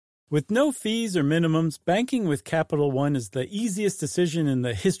With no fees or minimums, banking with Capital One is the easiest decision in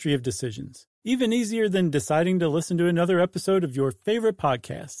the history of decisions. Even easier than deciding to listen to another episode of your favorite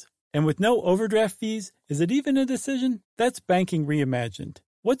podcast. And with no overdraft fees, is it even a decision? That's banking reimagined.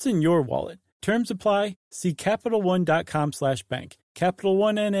 What's in your wallet? Terms apply. See CapitalOne.com/bank. Capital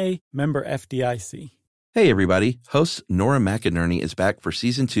One N.A., member FDIC. Hey everybody, host Nora McInerney is back for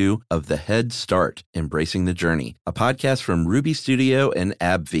season 2 of The Head Start, Embracing the Journey, a podcast from Ruby Studio and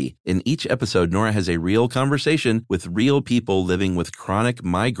AbbVie. In each episode, Nora has a real conversation with real people living with chronic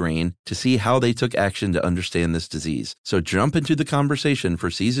migraine to see how they took action to understand this disease. So jump into the conversation for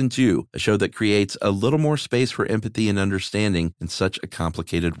season 2, a show that creates a little more space for empathy and understanding in such a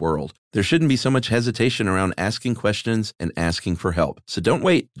complicated world. There shouldn't be so much hesitation around asking questions and asking for help. So don't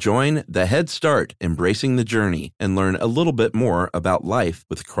wait. Join The Head Start, Embracing the Journey, and learn a little bit more about life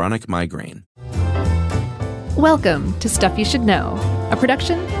with chronic migraine. Welcome to Stuff You Should Know, a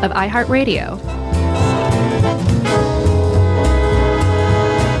production of iHeartRadio.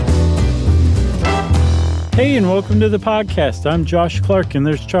 Hey, and welcome to the podcast. I'm Josh Clark, and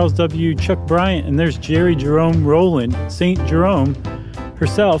there's Charles W. Chuck Bryant, and there's Jerry Jerome Rowland, St. Jerome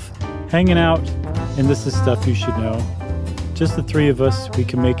herself, hanging out, and this is Stuff You Should Know. Just the three of us. We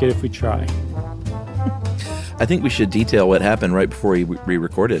can make it if we try. I think we should detail what happened right before we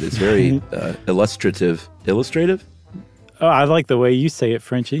re-recorded. It's very illustrative. Illustrative? Oh, I like the way you say it,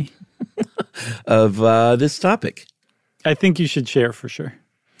 Frenchie. Of this topic. I think you should share for sure.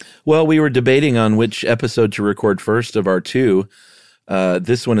 Well, we were debating on which episode to record first of our two.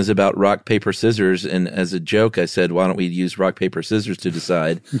 This one is about rock, paper, scissors. And as a joke, I said, why don't we use rock, paper, scissors to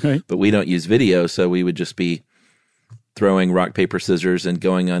decide? Right. But we don't use video, so we would just be throwing rock, paper, scissors and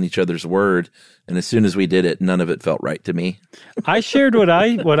going on each other's word. And as soon as we did it, none of it felt right to me. I shared what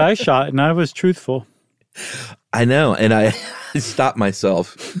I shot, and I was truthful. I know. And I stopped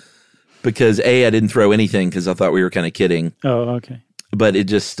myself because, A, I didn't throw anything because I thought we were kind of kidding. Oh, okay. But it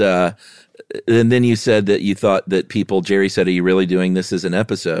just, and then you said that you thought that people, Jerry said, are you really doing this as an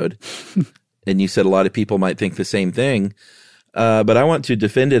episode? And you said a lot of people might think the same thing. But I want to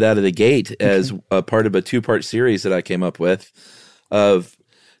defend it out of the gate as a part of a 2-part series that I came up with of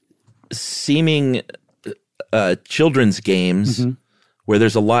seeming children's games where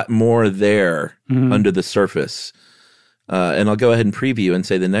there's a lot more there under the surface. And I'll go ahead and preview and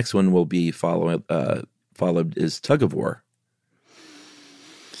say the next one will be followed is Tug of War.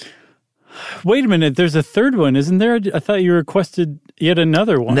 Wait a minute. There's a third one, isn't there? I thought you requested yet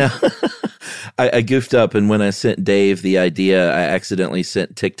another one. No. I goofed up, and when I sent Dave the idea, I accidentally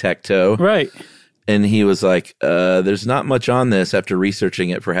sent Tic-Tac-Toe. Right. And he was like, there's not much on this after researching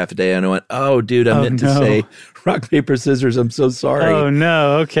it for half a day. And I went, oh, dude, I meant to say rock, paper, scissors. I'm so sorry. Oh,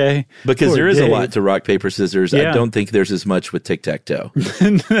 no. Okay. Because Poor there is Dave. a lot to rock, paper, scissors. Yeah. I don't think there's as much with Tic-Tac-Toe.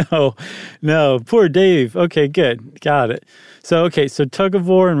 No. Poor Dave. Okay, good. Got it. So Tug of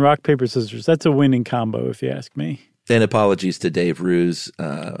War and rock, paper, scissors. That's a winning combo, if you ask me. And apologies to Dave Ruse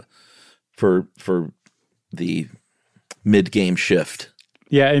for the mid-game shift.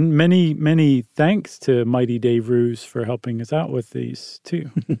 Yeah, and many thanks to Mighty Dave Ruse for helping us out with these, too.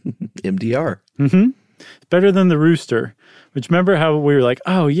 MDR. It's better than the Rooster, which remember how we were like,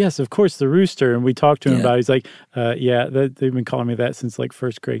 oh, yes, of course, the Rooster. And we talked to him about it. He's like, they've been calling me that since like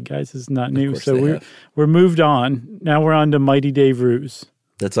first grade, guys. It's not new. So we're moved on. Now we're on to Mighty Dave Ruse.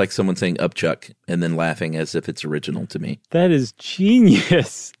 That's like someone saying Upchuck and then laughing as if it's original to me. That is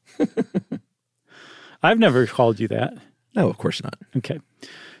genius. I've never called you that. No, of course not. Okay.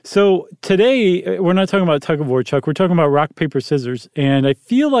 So today, we're not talking about Tug of War, Chuck. We're talking about rock, paper, scissors. And I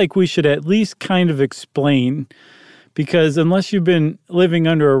feel like we should at least kind of explain, because unless you've been living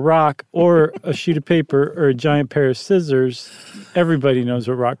under a rock or a sheet of paper or a giant pair of scissors, everybody knows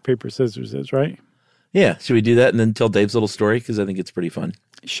what rock, paper, scissors is, right? Yeah. Should we do that and then tell Dave's little story? Because I think it's pretty fun.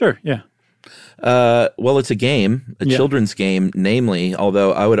 Sure, yeah. Well, it's a game, a children's game, namely,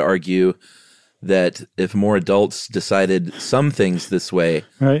 although I would argue that if more adults decided some things this way,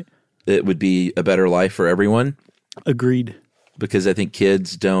 right, it would be a better life for everyone. Agreed. Because I think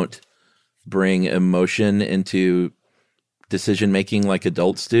kids don't bring emotion into decision-making like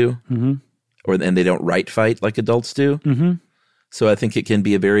adults do, and they don't right fight like adults do. So I think it can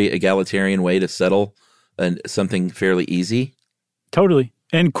be a very egalitarian way to settle something fairly easy. Totally.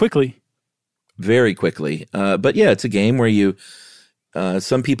 And quickly. Very quickly. But yeah, it's a game where you...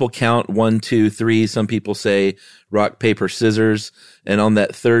 some people count 1, 2, 3. Some people say rock, paper, scissors. And on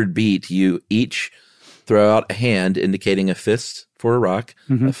that third beat, you each throw out a hand indicating a fist for a rock,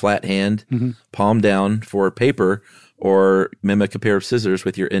 a flat hand, palm down for paper, or mimic a pair of scissors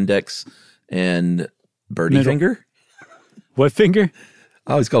with your index and birdie Middle. finger. What finger?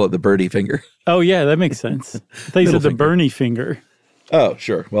 I always call it the birdie finger. Oh, yeah, that makes sense. I thought you said the Bernie finger. Oh,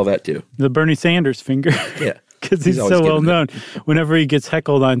 sure. Well, that too. The Bernie Sanders finger. Yeah. Because he's so well known. Whenever he gets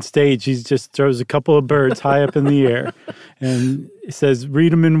heckled on stage, he just throws a couple of birds high up in the air and says,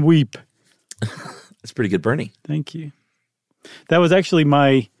 read them and weep. That's pretty good, Bernie. Thank you. That was actually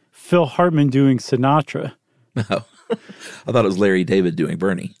my Phil Hartman doing Sinatra. Oh. I thought it was Larry David doing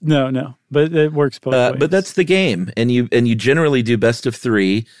Bernie. No, but it works both ways. But that's the game, and you generally do best of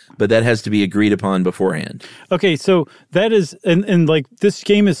 3, but that has to be agreed upon beforehand. Okay, so that is, and like this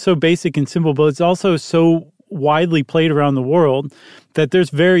game is so basic and simple, but it's also so widely played around the world that there's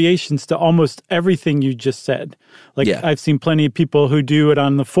variations to almost everything you just said. Like I've seen plenty of people who do it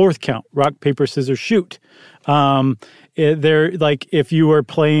on the 4th count, rock, paper, scissors, shoot. They're like if you were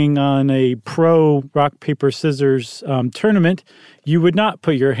playing on a pro rock, paper, scissors tournament, you would not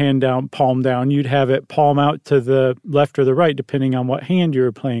put your hand down, palm down. You'd have it palm out to the left or the right, depending on what hand you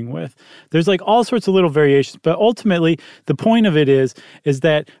were playing with. There's like all sorts of little variations, but ultimately the point of it is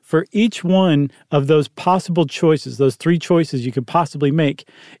that for each one of those possible choices, those 3 choices you could possibly make,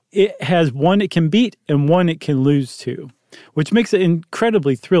 it has one it can beat and one it can lose to, which makes it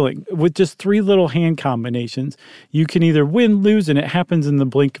incredibly thrilling. With just 3 little hand combinations, you can either win, lose, and it happens in the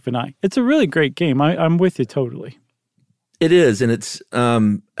blink of an eye. It's a really great game. I'm with you totally. It is, and it's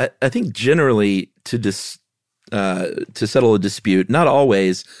I think generally to settle a dispute, not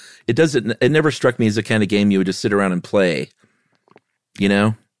always. It never struck me as the kind of game you would just sit around and play. You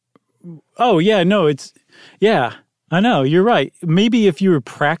know? Oh yeah, no, I know, you're right. Maybe if you were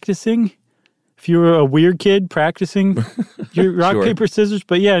practicing, if you were a weird kid practicing your rock, Sure. paper, scissors,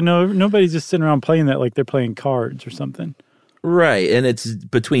 but yeah, no, nobody's just sitting around playing that like they're playing cards or something. Right, and it's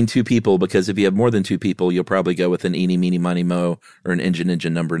between 2 people, because if you have more than 2 people, you'll probably go with an eeny, meeny, miny, mo, or an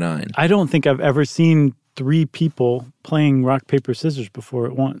engine number 9. I don't think I've ever seen 3 people playing rock, paper, scissors before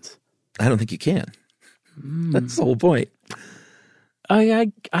at once. I don't think you can. That's the whole point.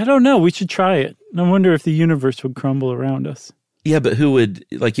 I don't know. We should try it. I wonder if the universe would crumble around us. Yeah, but who would,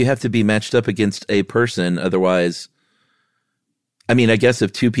 like, you have to be matched up against a person, otherwise, I mean, I guess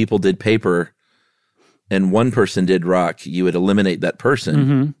if 2 people did paper and 1 person did rock, you would eliminate that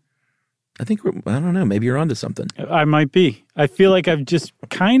person. Mm-hmm. I don't know, maybe you're onto something. I might be. I feel like I've just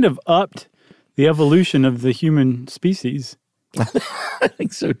kind of upped the evolution of the human species. I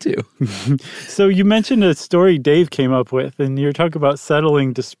think so too. So you mentioned a story Dave came up with, and you're talking about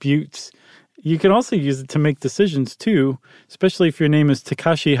settling disputes. You can also use it to make decisions too, especially if your name is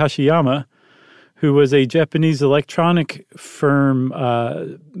Takashi Hashiyama, who was a Japanese electronic firm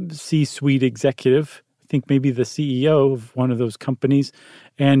C-suite executive. I think maybe the CEO of one of those companies.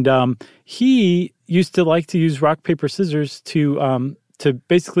 And he used to like to use rock, paper, scissors to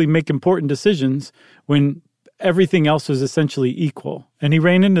basically make important decisions when everything else was essentially equal. And he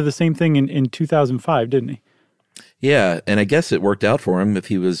ran into the same thing in 2005, didn't he? Yeah, and I guess it worked out for him if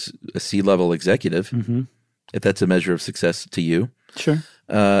he was a C-level executive, if that's a measure of success to you. Sure.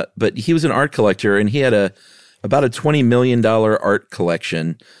 But he was an art collector, and he had about a $20 million art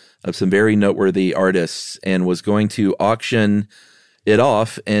collection of some very noteworthy artists, and was going to auction it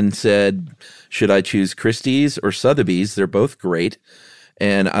off and said, should I choose Christie's or Sotheby's? They're both great,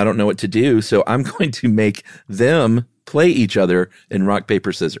 and I don't know what to do, so I'm going to make them play each other in rock,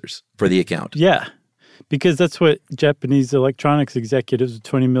 paper, scissors for the account. Yeah, because that's what Japanese electronics executives with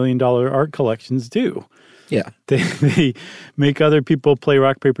 $20 million art collections do. Yeah. They make other people play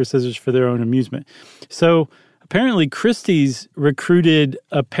rock, paper, scissors for their own amusement. So apparently Christie's recruited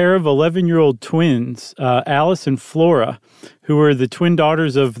a pair of 11-year-old twins, Alice and Flora, who were the twin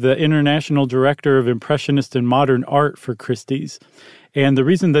daughters of the international director of Impressionist and Modern Art for Christie's. And the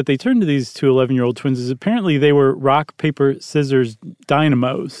reason that they turned to these 2 11-year-old twins is apparently they were rock, paper, scissors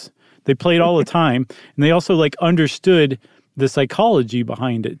dynamos. They played all the time, and they also understood the psychology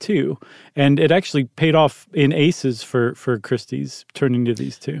behind it too. And it actually paid off in aces for Christie's turning to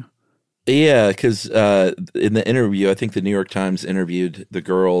these 2. Yeah, because in the interview, I think the New York Times interviewed the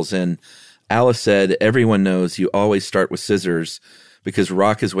girls, and Alice said, everyone knows you always start with scissors because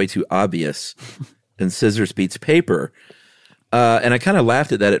rock is way too obvious and scissors beats paper. And I kind of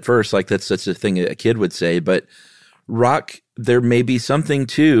laughed at that at first, like that's such a thing a kid would say, but rock, there may be something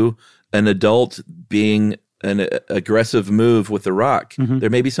to an adult being an aggressive move with the rock. Mm-hmm. There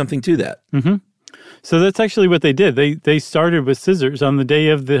may be something to that. Mm-hmm. So that's actually what they did. They started with scissors on the day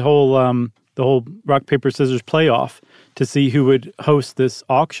of the whole rock, paper, scissors playoff to see who would host this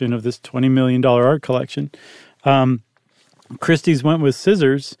auction of this $20 million art collection. Christie's went with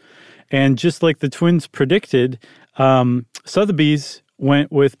scissors, and just like the twins predicted, Sotheby's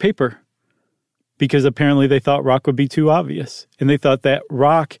went with paper. because apparently they thought rock would be too obvious. And they thought that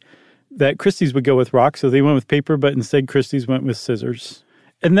Christie's would go with rock, so they went with paper, but instead Christie's went with scissors.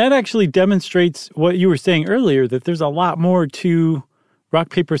 And that actually demonstrates what you were saying earlier, that there's a lot more to rock,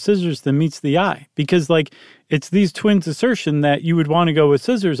 paper, scissors than meets the eye. Because, like, it's these twins' assertion that you would want to go with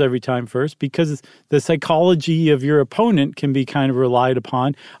scissors every time first because the psychology of your opponent can be kind of relied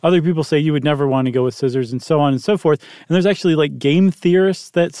upon. Other people say you would never want to go with scissors and so on and so forth. And there's actually, like, game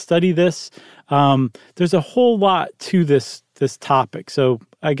theorists that study this. There's a whole lot to this topic. So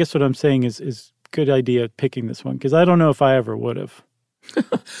I guess what I'm saying is good idea picking this one because I don't know if I ever would have.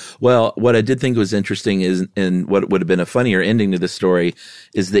 Well, what I did think was interesting is, and what would have been a funnier ending to the story,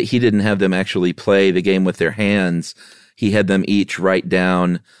 is that he didn't have them actually play the game with their hands. He had them each write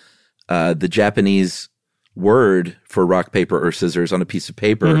down the Japanese word for rock, paper, or scissors on a piece of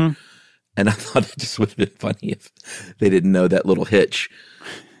paper. Mm-hmm. And I thought it just would have been funny if they didn't know that little hitch.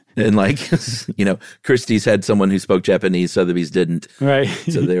 And like, Christie's had someone who spoke Japanese, Sotheby's didn't. Right.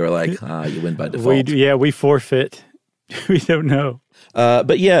 So they were like, you win by default. We forfeit. We don't know.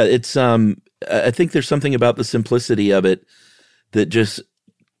 But yeah, it's I think there's something about the simplicity of it that just,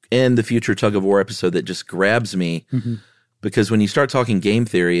 in the future Tug of War episode, that just grabs me. Mm-hmm. Because when you start talking game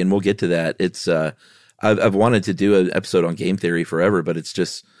theory, and we'll get to that, it's I've wanted to do an episode on game theory forever, but it's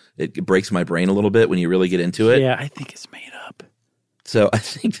just, it breaks my brain a little bit when you really get into it. Yeah, I think it's made up. So I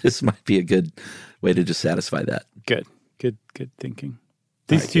think this might be a good way to just satisfy that. Good thinking.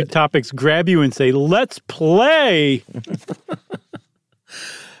 These two topics grab you and say, let's play.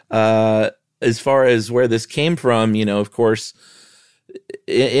 As far as where this came from, of course,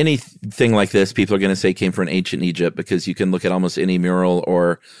 anything like this, people are going to say came from ancient Egypt because you can look at almost any mural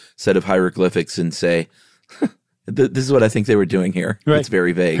or set of hieroglyphics and say, this is what I think they were doing here. Right. It's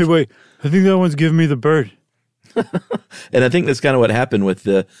very vague. Hey, wait, I think that one's giving me the bird. And I think that's kind of what happened with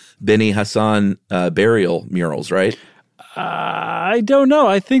the Beni Hassan burial murals, right? I don't know.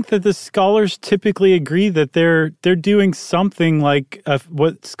 I think that the scholars typically agree that they're doing something like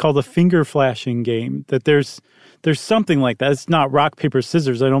what's called a finger flashing game. That there's something like that. It's not rock, paper,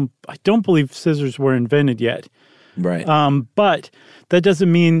 scissors. I don't believe scissors were invented yet. Right. But that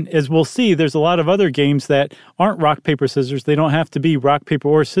doesn't mean, as we'll see, there's a lot of other games that aren't rock, paper, scissors. They don't have to be rock, paper,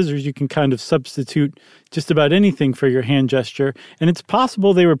 or scissors. You can kind of substitute just about anything for your hand gesture. And it's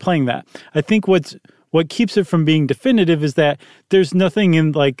possible they were playing that. I think what keeps it from being definitive is that there's nothing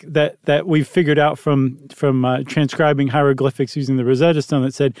in like that we've figured out from transcribing hieroglyphics using the Rosetta Stone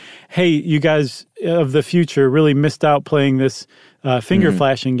that said, hey, you guys of the future really missed out playing this finger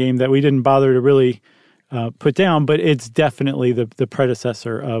flashing game that we didn't bother to really put down, but it's definitely the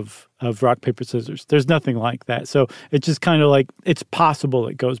predecessor of rock, paper, scissors. There's nothing like that. So it's just kind of like, it's possible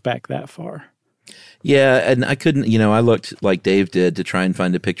it goes back that far. Yeah, and I couldn't, I looked like Dave did to try and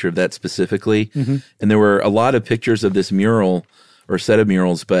find a picture of that specifically. Mm-hmm. And there were a lot of pictures of this mural or set of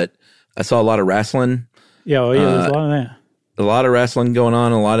murals, but I saw a lot of wrestling. Yeah, there's a lot of that. A lot of wrestling going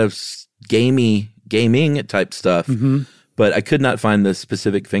on, a lot of gaming type stuff. Mm-hmm. But I could not find the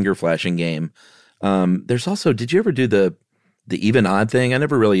specific finger flashing game. There's also, did you ever do the even odd thing? I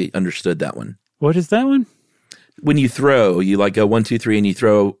never really understood that one. What is that one? When you throw, you like go 1, 2, 3, and you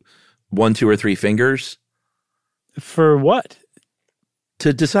throw 1, 2, or 3 fingers. For what?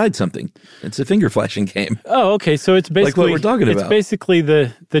 To decide something. It's a finger flashing game. Oh, okay. So it's basically like what we're talking about. It's basically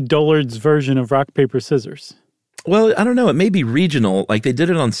the Dollard's version of rock, paper, scissors. Well, I don't know. It may be regional. Like they did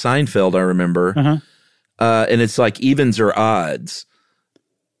it on Seinfeld, I remember. Uh-huh. And it's like evens or odds.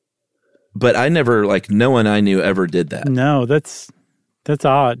 But I never, no one I knew ever did that. No, that's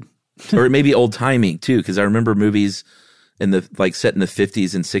odd. Or it may be old timing too, because I remember movies in the set in the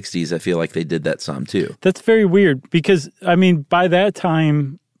 50s and 60s. I feel like they did that some too. That's very weird because by that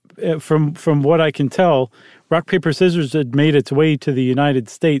time, from what I can tell, rock, paper, scissors had made its way to the United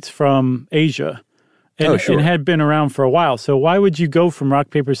States from Asia. And, sure. And had been around for a while. So why would you go from rock,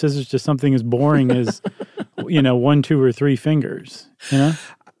 paper, scissors to something as boring as, 1, 2, or 3 fingers?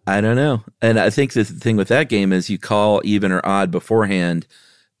 I don't know. And I think the thing with that game is you call even or odd beforehand,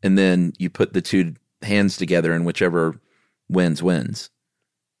 and then you put the two hands together, and whichever wins. Does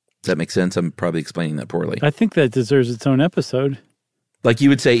that make sense? I'm probably explaining that poorly. I think that deserves its own episode. Like you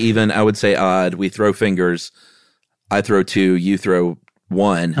would say even, I would say odd. We throw fingers. I throw 2, you throw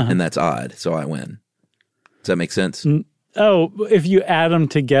 1, and that's odd, so I win. Does that make sense? Oh, if you add them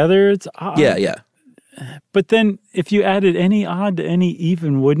together, it's odd. Yeah. But then if you added any odd to any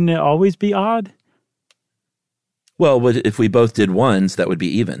even, wouldn't it always be odd? Well, if we both did ones, that would be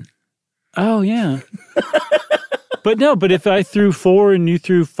even. Oh, yeah. But if I threw 4 and you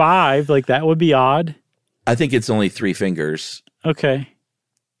threw 5, that would be odd. I think it's only 3 fingers. Okay.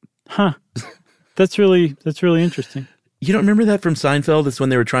 Huh. That's really interesting. You don't remember that from Seinfeld? It's when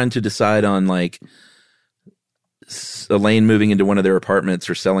they were trying to decide on like Elaine moving into one of their apartments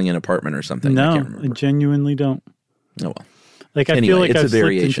or selling an apartment or something. No, I genuinely don't. Oh, well. Like, I feel like I've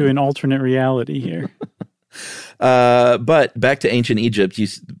slipped into an alternate reality here. But back to ancient Egypt,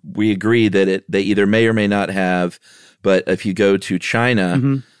 we agree that they either may or may not have, but if you go to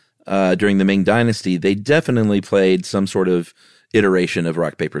China during the Ming Dynasty, they definitely played some sort of iteration of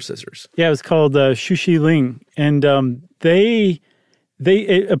rock, paper, scissors. Yeah, it was called Shushi Ling, and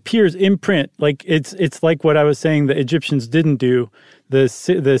it appears in print. Like it's like what I was saying the Egyptians didn't do. The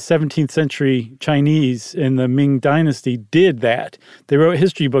 17th century Chinese in the Ming Dynasty did that. They wrote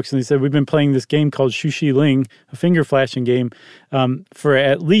history books and they said, we've been playing this game called Shushi Ling, a finger flashing game, for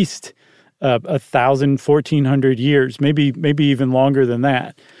at least 1,000, 1,400 years, maybe even longer than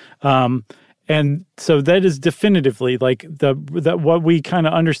that. And so that is definitively like what we kind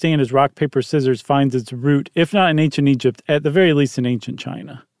of understand as rock, paper, scissors finds its root, if not in ancient Egypt, at the very least in ancient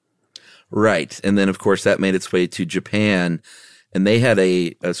China. Right. And then, of course, that made its way to Japan. And they had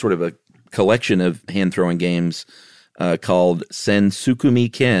a sort of a collection of hand-throwing games called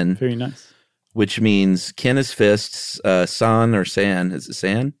Sensukumi Ken. Very nice. Which means ken is fists, san or san. Is it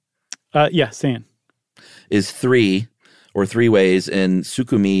san? Yeah, san. Is three or three ways, and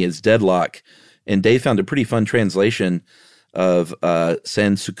sukumi is deadlock. And Dave found a pretty fun translation of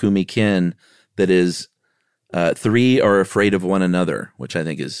Sensukumi Ken that is three are afraid of one another, which I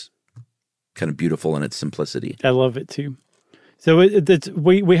think is kind of beautiful in its simplicity. I love it too. So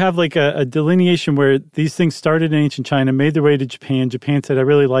we have like a delineation where these things started in ancient China, made their way to Japan. Japan said, I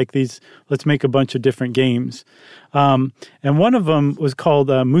really like these. Let's make a bunch of different games. And one of them was called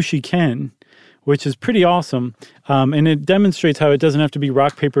Mushi Ken, which is pretty awesome. And it demonstrates how it doesn't have to be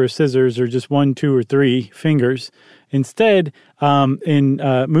rock, paper, or scissors or just 1, 2, or 3 fingers. Instead, in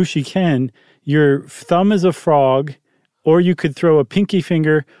Mushi Ken, your thumb is a frog, or you could throw a pinky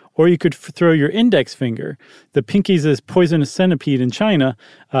finger, or you could throw your index finger. The pinky's is poisonous centipede in China,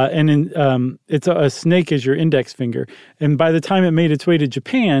 and it's a snake is your index finger. And by the time it made its way to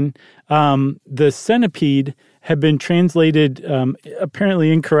Japan, the centipede had been translated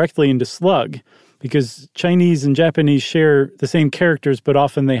apparently incorrectly into slug, because Chinese and Japanese share the same characters, but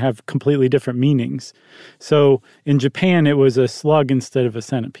often they have completely different meanings. So in Japan, it was a slug instead of a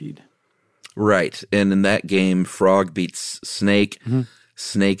centipede. Right. And in that game, frog beats snake. Mm-hmm.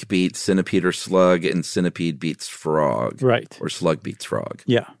 Snake beats centipede or slug, and centipede beats frog. Right. Or slug beats frog.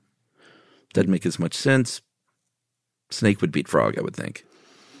 Yeah. Doesn't make as much sense. Snake would beat frog, I would think.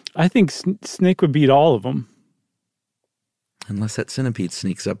 I think snake would beat all of them. Unless that centipede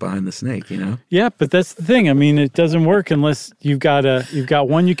sneaks up behind the snake, you know? Yeah, but that's the thing. I mean, it doesn't work unless you've got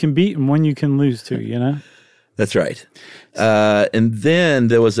one you can beat and one you can lose to, you know? That's right. And then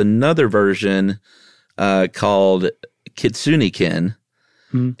there was another version called Kitsune Ken.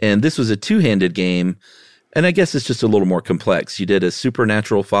 And this was a two-handed game, and I guess it's just a little more complex. You did a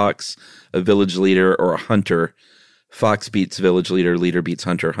supernatural fox, a village leader, or a hunter. Fox beats village leader, leader beats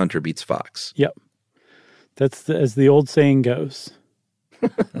hunter, hunter beats fox. Yep. That's as the old saying goes.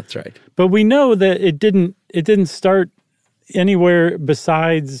 That's right. But we know that it didn't start anywhere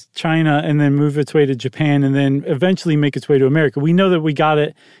besides China and then move its way to Japan and then eventually make its way to America. We know that we got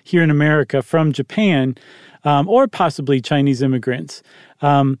it here in America from Japan, or possibly Chinese immigrants,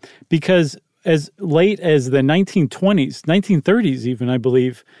 because as late as the 1920s, 1930s even, I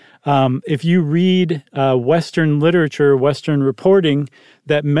believe, if you read Western literature, Western reporting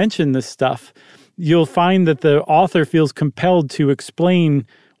that mention this stuff, you'll find that the author feels compelled to explain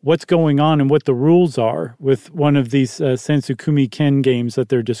what's going on and what the rules are with one of these Sensukumi Ken games that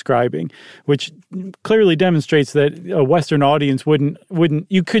they're describing, which clearly demonstrates that a Western audience wouldn't.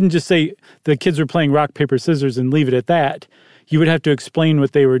 You couldn't just say the kids were playing rock, paper, scissors and leave it at that. You would have to explain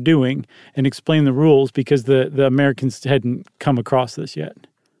what they were doing and explain the rules, because the Americans hadn't come across this yet.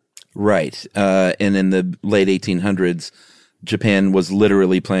 Right. And in the late 1800s, Japan was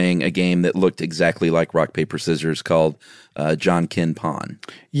literally playing a game that looked exactly like rock, paper, scissors called John Ken Pon.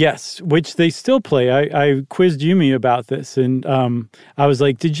 Yes, which they still play. I quizzed Yumi about this, and I was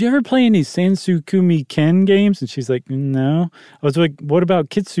like, did you ever play any Sensukumi Ken games? And she's like, no. I was like, what about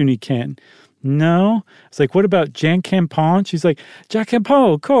Kitsune Ken? No. It's like, what about Jan Ken Pon? She's like, Jan Ken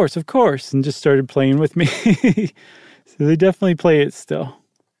Pon, of course, and just started playing with me. So they definitely play it still.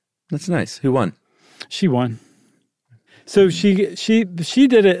 That's nice. Who won? She won. So she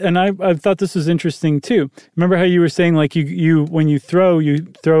did it, and I thought this was interesting too. Remember how you were saying, like, you when you throw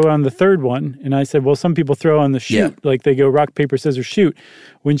on the third one, and I said, well, some people throw on the shoot, like they go rock, paper, scissors, shoot.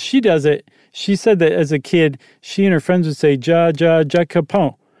 When she does it, she said that as a kid, she and her friends would say ja ja ja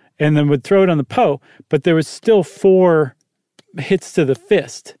kapon, and then would throw it on the Poe, but there was still 4 hits to the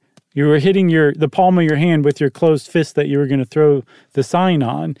fist. You were hitting the palm of your hand with your closed fist that you were going to throw the sign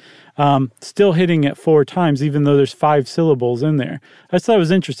on, still hitting it 4 times, even though there's 5 syllables in there. I thought it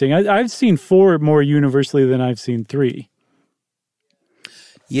was interesting. I've seen 4 more universally than I've seen 3.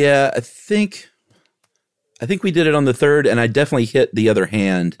 Yeah, I think we did it on the 3rd, and I definitely hit the other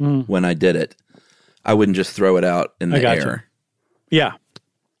hand when I did it. I wouldn't just throw it out in the air. Yeah.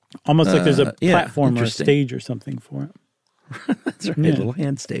 Almost like there's a platform or a stage or something for it. That's right, a little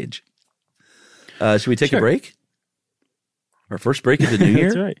hand stage. Should we take a break? Our first break of the new year?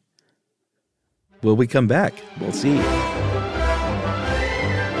 That's right. Will we come back? We'll see.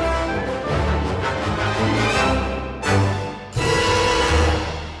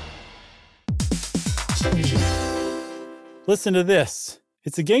 Listen to this.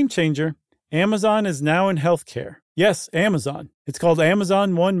 It's a game changer. Amazon is now in healthcare. Yes, Amazon. It's called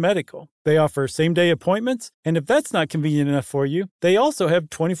Amazon One Medical. They offer same-day appointments, and if that's not convenient enough for you, they also have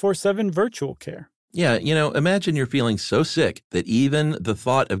 24/7 virtual care. Yeah, imagine you're feeling so sick that even the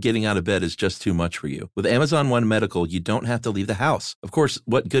thought of getting out of bed is just too much for you. With Amazon One Medical, you don't have to leave the house. Of course,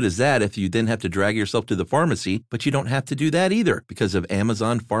 what good is that if you then have to drag yourself to the pharmacy, but you don't have to do that either because of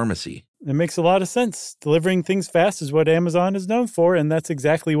Amazon Pharmacy. It makes a lot of sense. Delivering things fast is what Amazon is known for, and that's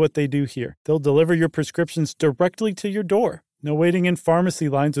exactly what they do here. They'll deliver your prescriptions directly to your door. No waiting in pharmacy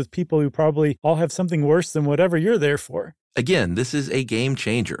lines with people who probably all have something worse than whatever you're there for. Again, this is a game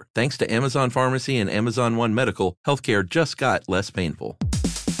changer. Thanks to Amazon Pharmacy and Amazon One Medical, healthcare just got less painful.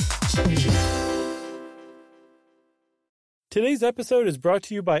 Today's episode is brought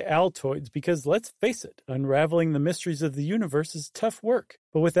to you by Altoids because, let's face it, unraveling the mysteries of the universe is tough work.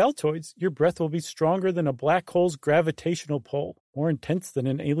 But with Altoids, your breath will be stronger than a black hole's gravitational pull, more intense than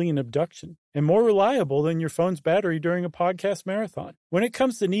an alien abduction, and more reliable than your phone's battery during a podcast marathon. When it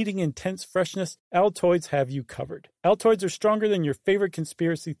comes to needing intense freshness, Altoids have you covered. Altoids are stronger than your favorite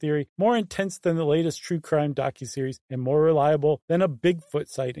conspiracy theory, more intense than the latest true crime docuseries, and more reliable than a Bigfoot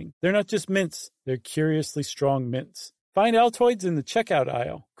sighting. They're not just mints, they're curiously strong mints. Find Altoids in the checkout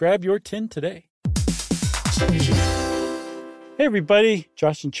aisle. Grab your tin today. Hey everybody,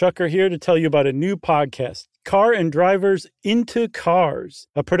 Josh and Chuck are here to tell you about a new podcast, Car and Driver's Into Cars,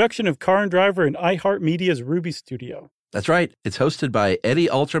 a production of Car and Driver and iHeartMedia's Ruby Studio. That's right. It's hosted by Eddie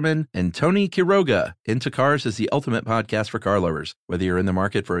Alterman and Tony Quiroga. Into Cars is the ultimate podcast for car lovers. Whether you're in the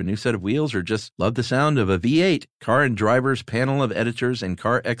market for a new set of wheels or just love the sound of a V8, Car and Driver's panel of editors and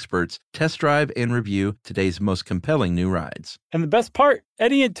car experts test drive and review today's most compelling new rides. And the best part,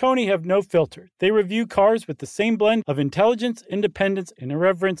 Eddie and Tony have no filter. They review cars with the same blend of intelligence, independence, and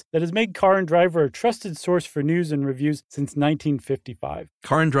irreverence that has made Car and Driver a trusted source for news and reviews since 1955.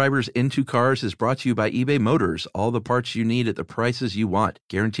 Car and Driver's Into Cars is brought to you by eBay Motors. All the parts you need at the prices you want,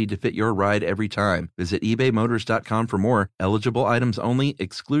 guaranteed to fit your ride every time. Visit ebaymotors.com for more. Eligible items only.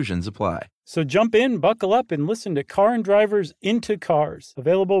 Exclusions apply. So jump in, buckle up, and listen to Car and Driver's Into Cars,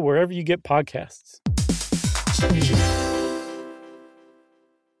 available wherever you get podcasts.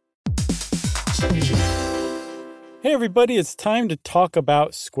 Hey everybody, it's time to talk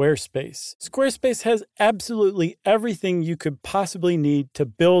about Squarespace. Squarespace has absolutely everything you could possibly need to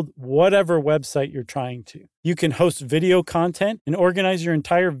build whatever website you're trying to. You can host video content and organize your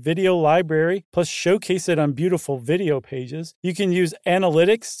entire video library, plus showcase it on beautiful video pages. You can use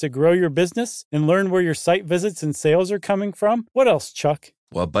analytics to grow your business and learn where your site visits and sales are coming from. What else, Chuck?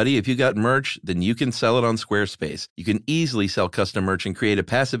 Well, buddy, if you got merch, then you can sell it on Squarespace. You can easily sell custom merch and create a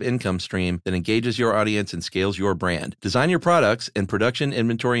passive income stream that engages your audience and scales your brand. Design your products, and production,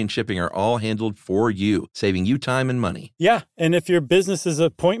 inventory, and shipping are all handled for you, saving you time and money. Yeah, and if your business is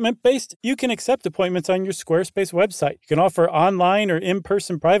appointment-based, you can accept appointments on your Squarespace website. You can offer online or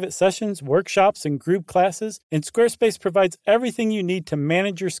in-person private sessions, workshops, and group classes, and Squarespace provides everything you need to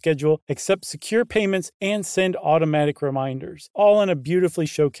manage your schedule, accept secure payments, and send automatic reminders, all on a beautifully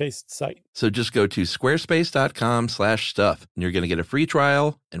showcased site. So just go to squarespace.com/stuff and you're going to get a free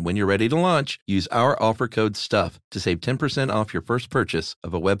trial. And when you're ready to launch, use our offer code STUFF to save 10% off your first purchase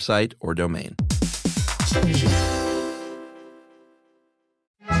of a website or domain.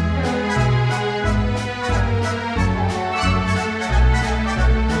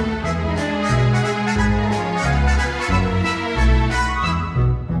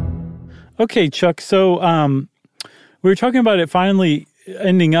 Okay, Chuck. So we were talking about it finally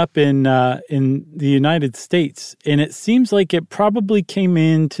ending up in the United States, and it seems like it probably came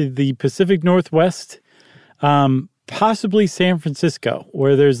into the Pacific Northwest, possibly San Francisco,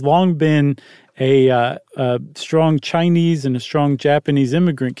 where there's long been a strong Chinese and a strong Japanese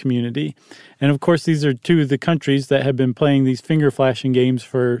immigrant community. And of course, these are two of the countries that have been playing these finger flashing games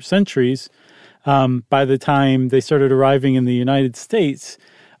for centuries by the time they started arriving in the United States.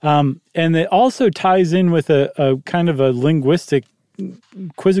 And it also ties in with a kind of a linguistic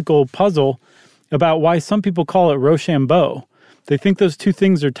quizzical puzzle about why some people call it Rochambeau. They think those two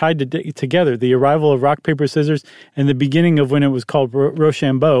things are tied together, the arrival of rock, paper, scissors and the beginning of when it was called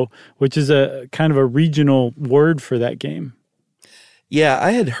Rochambeau, which is a kind of a regional word for that game. Yeah,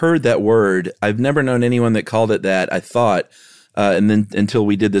 I had heard that word. I've never known anyone that called it that, I thought, and then until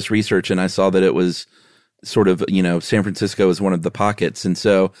we did this research and I saw that it was sort of, San Francisco is one of the pockets. And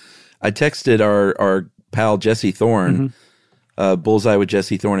so I texted our pal Jesse Thorne, Bullseye with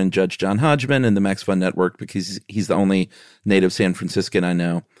Jesse Thorne and Judge John Hodgman and the Max Fun Network, because he's the only native San Franciscan I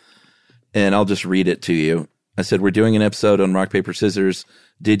know. And I'll just read it to you. I said, we're doing an episode on rock, paper, scissors.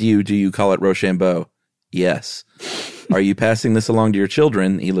 Do you call it Rochambeau? Yes. Are you passing this along to your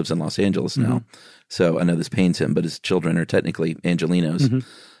children? He lives in Los Angeles now. So I know this pains him, but his children are technically Angelinos.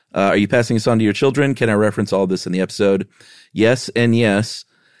 Are you passing this on to your children? Can I reference all this in the episode? Yes and yes.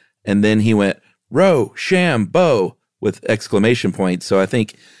 And then he went, Rochambeau, with exclamation points. So I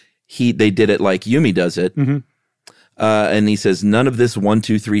think they did it like Yumi does it. And he says, none of this 1,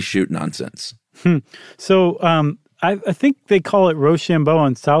 2, 3 shoot nonsense. So I think they call it Rochambeau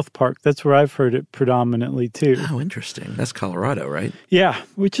on South Park. That's where I've heard it predominantly too. Oh, interesting. That's Colorado, right? Yeah,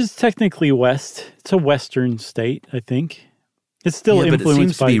 which is technically west. It's a western state, I think. It's still influenced but it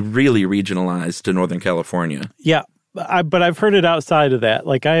seems by... to be really regionalized to Northern California. Yeah. But I've heard it outside of that.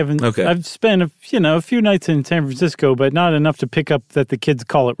 Like I haven't. Okay. I've spent a few nights in San Francisco, but not enough to pick up that the kids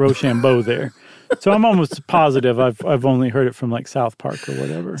call it Rochambeau there. So I'm almost positive I've only heard it from like South Park or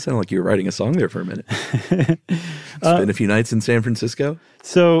whatever. Sounded like you were writing a song there for a minute. Spent a few nights in San Francisco.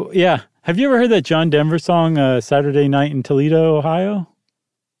 So yeah, have you ever heard that John Denver song "Saturday Night in Toledo, Ohio"?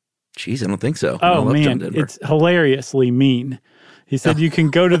 Jeez, I don't think so. Oh man, it's hilariously mean. He said you can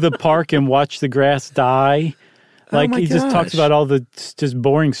go to the park and watch the grass die. Like he just talks about all the just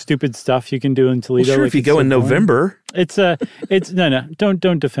boring, stupid stuff you can do in Toledo. Well, sure, like if you go in November, it's no,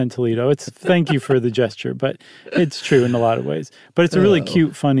 don't defend Toledo. It's thank you for the gesture, but it's true in a lot of ways. But it's a really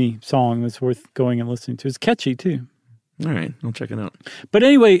cute, funny song that's worth going and listening to. It's catchy too. All right, I'll check it out. But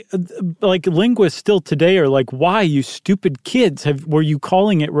anyway, like linguists still today are like, why, you stupid kids, were you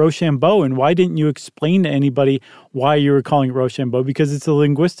calling it Rochambeau, and why didn't you explain to anybody why you were calling it Rochambeau? Because it's a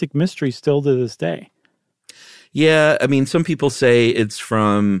linguistic mystery still to this day. Yeah, I mean, some people say it's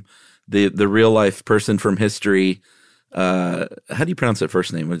from the real life person from history. How do you pronounce that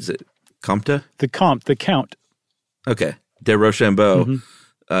first name? What is it? Comte? The Count. Okay, de Rochambeau,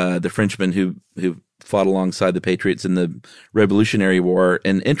 the Frenchman who fought alongside the Patriots in the Revolutionary War.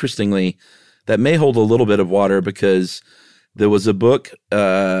 And interestingly, that may hold a little bit of water because there was a book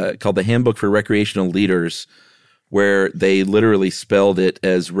called the Handbook for Recreational Leaders where they literally spelled it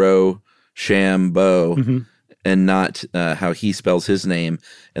as Rochambeau. And not how he spells his name.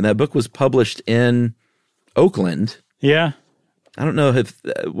 And that book was published in Oakland. Yeah. I don't know if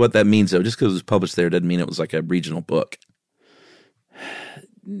what that means, though. Just because it was published there doesn't mean it was like a regional book.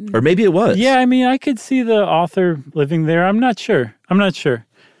 Or maybe it was. Yeah, I mean, I could see the author living there. I'm not sure.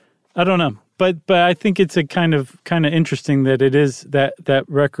 I don't know. But I think it's a kind of interesting that it is that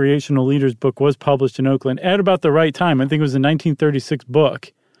Recreational Leaders book was published in Oakland at about the right time. I think it was a 1936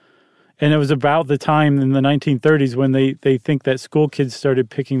 book. And it was about the time in the 1930s when they think that school kids started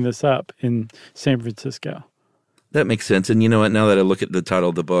picking this up in San Francisco. That makes sense. And you know what? Now that I look at the title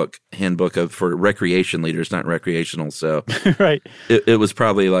of the book, Handbook for Recreation Leaders, not recreational. So right. It was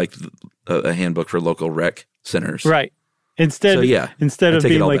probably like a handbook for local rec centers. Right. Instead of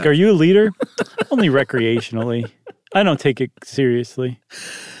being like, back. Are you a leader? Only recreationally. I don't take it seriously.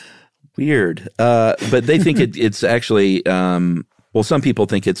 Weird. But they think it's actually... well, some people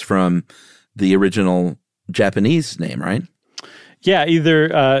think it's from the original Japanese name, right? Yeah, either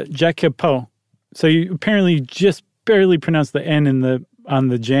Jakepo. So you apparently just barely pronounce the N on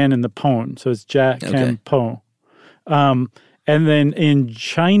the Jan and the Pon. So it's Jakenpo. Okay. And then in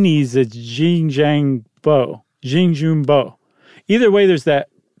Chinese, it's Jingjangbo. Either way, there's that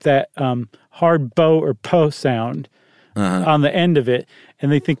hard bo or po sound on the end of it.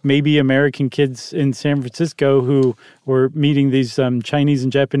 And they think maybe American kids in San Francisco who were meeting these Chinese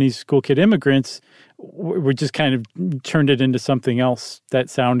and Japanese school kid immigrants were just kind of turned it into something else that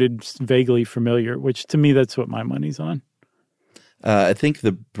sounded vaguely familiar, which to me, that's what my money's on. I think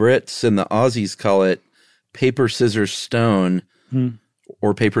the Brits and the Aussies call it paper, scissors, stone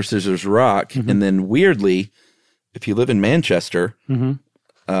or paper, scissors, rock. And then weirdly, if you live in Manchester,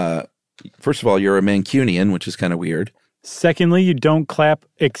 first of all, you're a Mancunian, which is kind of weird. Secondly, you don't clap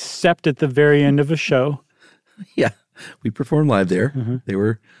except at the very end of a show. Yeah, we performed live there.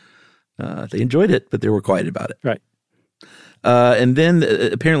 Mm-hmm. They enjoyed it, but they were quiet about it. Right. And then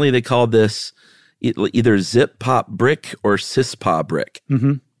apparently they called this either Zip Pop Brick or Cispa Brick,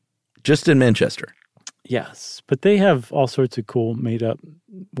 just in Manchester. Yes, but they have all sorts of cool made-up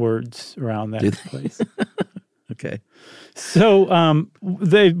words around that place. Okay. So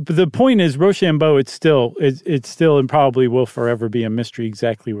the point is, Rochambeau, it's still and probably will forever be a mystery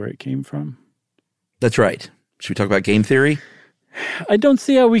exactly where it came from. That's right. Should we talk about game theory? I don't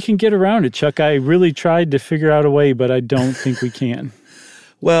see how we can get around it, Chuck. I really tried to figure out a way, but I don't think we can.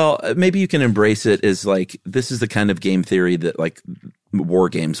 Well, maybe you can embrace it as like, this is the kind of game theory that like War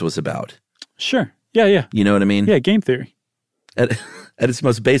Games was about. Sure. Yeah. You know what I mean? Yeah, game theory. At its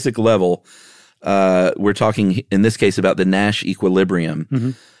most basic level, we're talking in this case about the Nash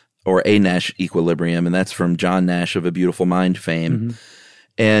equilibrium or a Nash equilibrium, and that's from John Nash of A Beautiful Mind fame.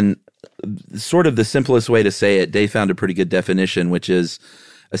 And sort of the simplest way to say it, Dave found a pretty good definition, which is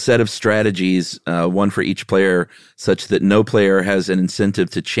a set of strategies, one for each player, such that no player has an incentive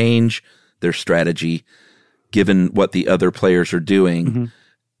to change their strategy given what the other players are doing.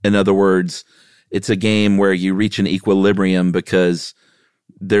 In other words, it's a game where you reach an equilibrium because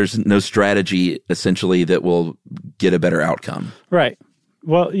there's no strategy essentially that will get a better outcome. Right.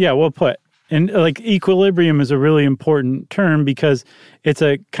 Well, yeah, well put. And like equilibrium is a really important term because it's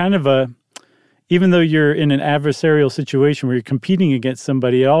a kind of even though you're in an adversarial situation where you're competing against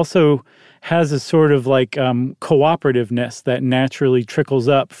somebody, it also has a sort of like cooperativeness that naturally trickles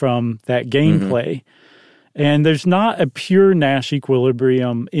up from that gameplay. And there's not a pure Nash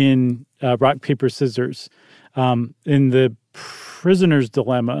equilibrium in rock, paper, scissors. In the Prisoner's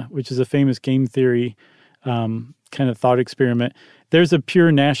Dilemma, which is a famous game theory kind of thought experiment, there's a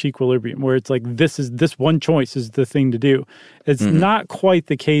pure Nash equilibrium where it's like this one choice is the thing to do. It's not quite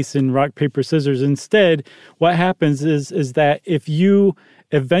the case in rock, paper, scissors. Instead, what happens is that if you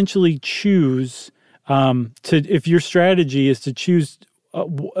eventually choose if your strategy is to choose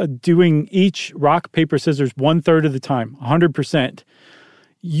doing each rock, paper, scissors 1/3 of the time, 100%,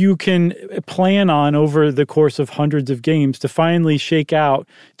 you can plan on over the course of hundreds of games to finally shake out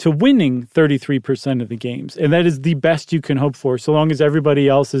to winning 33% of the games. And that is the best you can hope for, so long as everybody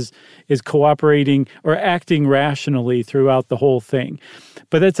else is cooperating or acting rationally throughout the whole thing.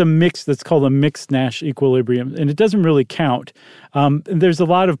 But that's called a mixed Nash equilibrium, and it doesn't really count. There's a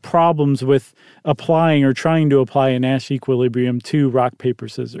lot of problems with applying or trying to apply a Nash equilibrium to rock, paper,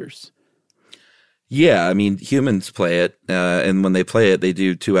 scissors. Yeah, I mean, humans play it, and when they play it, they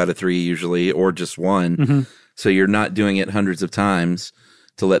do 2 out of 3 usually, or just 1. So you're not doing it hundreds of times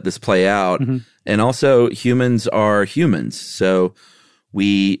to let this play out. And also, humans are humans. So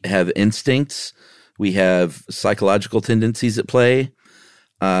we have instincts. We have psychological tendencies at play.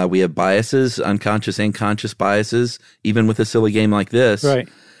 We have biases, unconscious and conscious biases, even with a silly game like this. Right.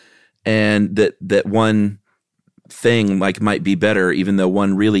 And that one thing like might be better, even though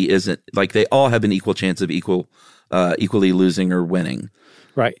one really isn't. Like they all have an equal chance of equally losing or winning.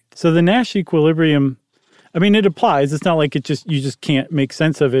 Right. So the Nash equilibrium, I mean, it applies. It's not like you just can't make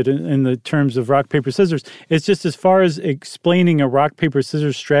sense of it in the terms of rock, paper, scissors. It's just as far as explaining a rock, paper,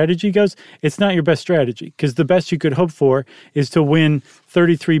 scissors strategy goes, it's not your best strategy because the best you could hope for is to win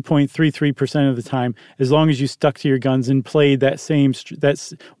 33.33% of the time as long as you stuck to your guns and played that's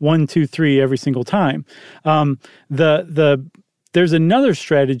 1, 2, 3 every single time. There's another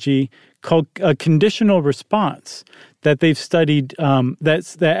strategy called a conditional response that they've studied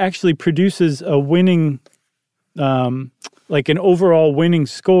that actually produces a winning like an overall winning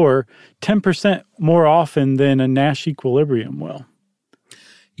score 10% more often than a Nash equilibrium will.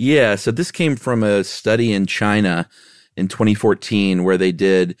 Yeah, so this came from a study in China in 2014 where they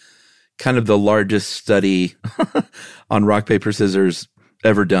did kind of the largest study on rock, paper, scissors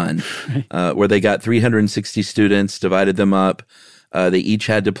ever done, where they got 360 students, divided them up. They each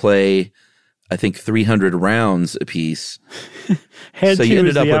had to play, I think, 300 rounds apiece. So you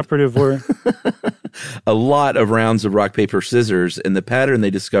ended up the operative word. A lot of rounds of rock, paper, scissors. And the pattern they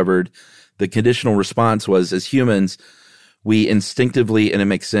discovered, the conditional response was, as humans, we instinctively, and it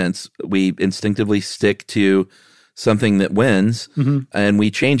makes sense, we instinctively stick to something that wins and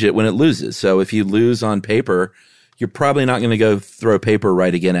we change it when it loses. So if you lose on paper, you're probably not going to go throw paper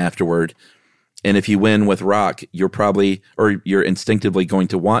right again afterward. And if you win with rock, you're instinctively going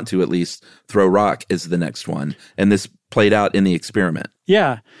to want to at least throw rock as the next one. And this played out in the experiment.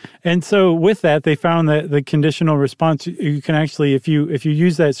 Yeah. And so with that, they found that the conditional response, you can actually, if you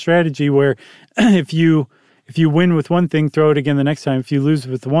use that strategy where if you win with one thing, throw it again the next time. If you lose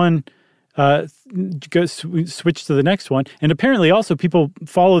with one switch to the next one. And apparently also people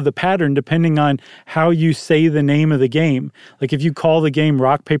follow the pattern depending on how you say the name of the game. Like if you call the game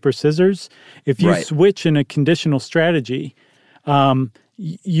rock, paper, scissors, if you switch in a conditional strategy,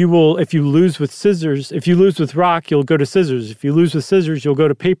 you will, if you lose with scissors, if you lose with rock, you'll go to scissors. If you lose with scissors, you'll go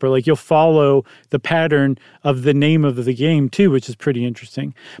to paper. Like you'll follow the pattern of the name of the game too, which is pretty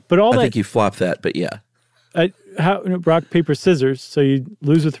interesting. But I think you flop that, but yeah. Rock, paper, scissors. So you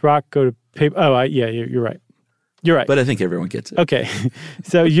lose with rock, go to paper. Oh, yeah, you're right. You're right. But I think everyone gets it. Okay.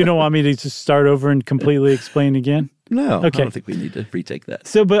 So you don't want me to just start over and completely explain again? No, okay. I don't think we need to retake that.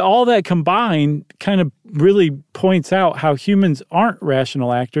 So, but all that combined kind of really points out how humans aren't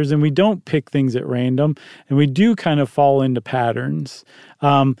rational actors and we don't pick things at random and we do kind of fall into patterns.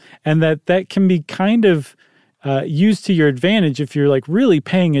 And that can be kind of used to your advantage if you're like really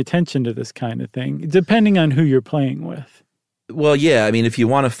paying attention to this kind of thing, depending on who you're playing with. Well, yeah. I mean, if you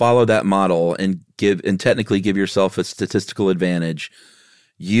want to follow that model and technically give yourself a statistical advantage,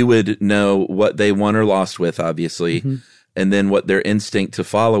 you would know what they won or lost with, obviously, and then what their instinct to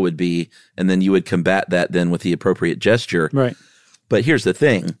follow would be, and then you would combat that then with the appropriate gesture. Right. But here's the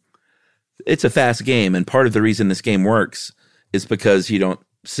thing. It's a fast game, and part of the reason this game works is because you don't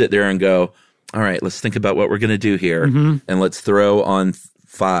sit there and go, all right, let's think about what we're going to do here, and let's throw on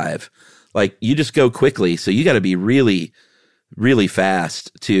 5. Like, you just go quickly, so you got to be really, really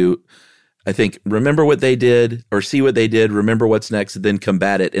fast to, I think, remember what they did or see what they did, remember what's next, and then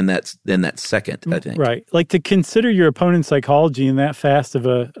combat it in that second, I think. Right. Like to consider your opponent's psychology in that fast of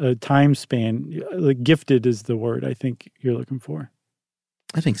a time span, like gifted is the word I think you're looking for.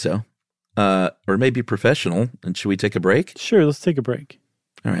 I think so. Or maybe professional. And should we take a break? Sure, let's take a break.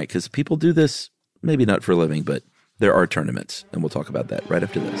 All right, because people do this, maybe not for a living, but there are tournaments, and we'll talk about that right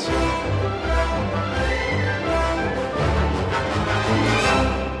after this.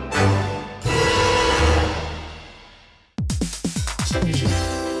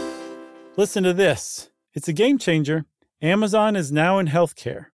 Listen to this. It's a game changer. Amazon is now in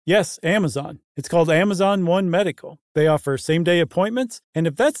healthcare. Yes, Amazon. It's called Amazon One Medical. They offer same-day appointments, and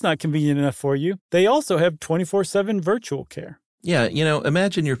if that's not convenient enough for you, they also have 24/7 virtual care. Yeah,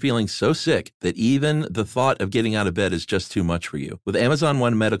 imagine you're feeling so sick that even the thought of getting out of bed is just too much for you. With Amazon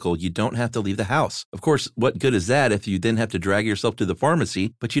One Medical, you don't have to leave the house. Of course, what good is that if you then have to drag yourself to the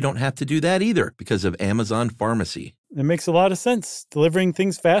pharmacy, but you don't have to do that either because of Amazon Pharmacy. It makes a lot of sense. Delivering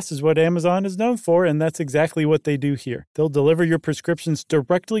things fast is what Amazon is known for, and that's exactly what they do here. They'll deliver your prescriptions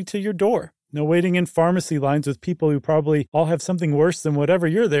directly to your door. No waiting in pharmacy lines with people who probably all have something worse than whatever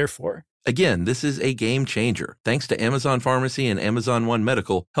you're there for. Again, this is a game changer. Thanks to Amazon Pharmacy and Amazon One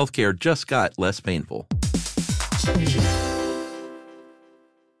Medical, healthcare just got less painful.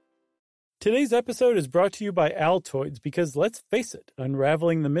 Today's episode is brought to you by Altoids because, let's face it,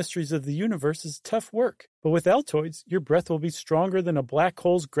 unraveling the mysteries of the universe is tough work. But with Altoids, your breath will be stronger than a black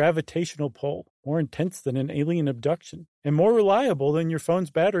hole's gravitational pull, more intense than an alien abduction, and more reliable than your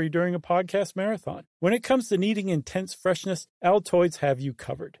phone's battery during a podcast marathon. When it comes to needing intense freshness, Altoids have you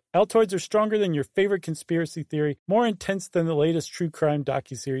covered. Altoids are stronger than your favorite conspiracy theory, more intense than the latest true crime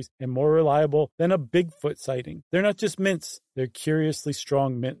docuseries, and more reliable than a Bigfoot sighting. They're not just mints, they're curiously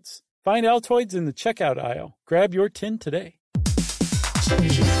strong mints. Find Altoids in the checkout aisle. Grab your tin today.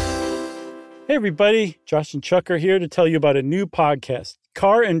 Hey everybody, Josh and Chuck are here to tell you about a new podcast,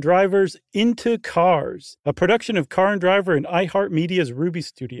 Car and Driver's Into Cars, a production of Car and Driver and iHeartMedia's Ruby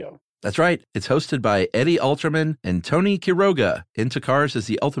Studio. That's right. It's hosted by Eddie Alterman and Tony Quiroga. Into Cars is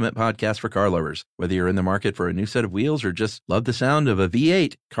the ultimate podcast for car lovers. Whether you're in the market for a new set of wheels or just love the sound of a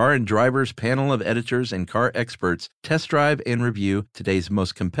V8, Car and Driver's panel of editors and car experts test drive and review today's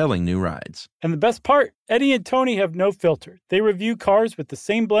most compelling new rides. And the best part, Eddie and Tony have no filter. They review cars with the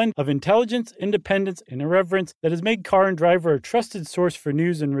same blend of intelligence, independence, and irreverence that has made Car and Driver a trusted source for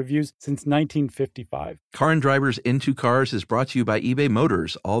news and reviews since 1955. Car and Driver's Into Cars is brought to you by eBay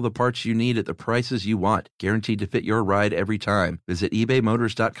Motors. All the parts you need at the prices you want, guaranteed to fit your ride every time. Visit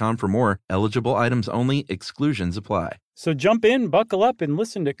ebaymotors.com for more. Eligible items only. Exclusions apply. So jump in, buckle up, and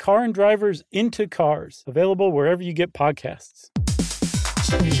listen to Car and Driver's Into Cars, available wherever you get podcasts.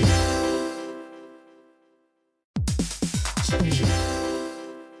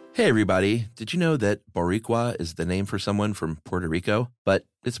 Hey everybody, did you know that Boricua is the name for someone from Puerto Rico? But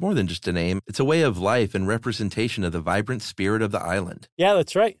it's more than just a name. It's a way of life and representation of the vibrant spirit of the island. Yeah,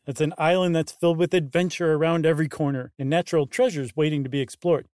 that's right. It's an island that's filled with adventure around every corner and natural treasures waiting to be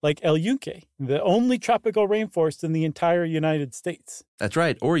explored, like El Yunque, the only tropical rainforest in the entire United States. That's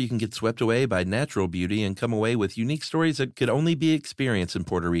right. Or you can get swept away by natural beauty and come away with unique stories that could only be experienced in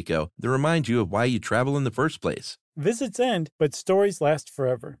Puerto Rico that remind you of why you travel in the first place. Visits end, but stories last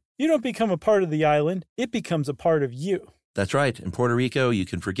forever. You don't become a part of the island, it becomes a part of you. That's right. In Puerto Rico, you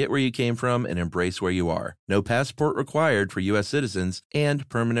can forget where you came from and embrace where you are. No passport required for U.S. citizens and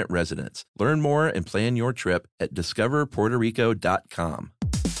permanent residents. Learn more and plan your trip at discoverpuertorico.com.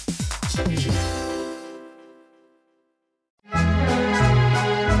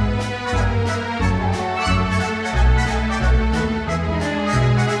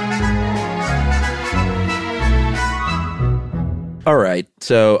 All right,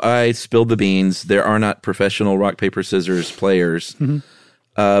 so I spilled the beans. There are not professional rock, paper, scissors players.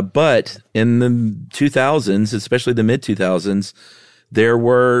 But in the 2000s, especially the mid-2000s, there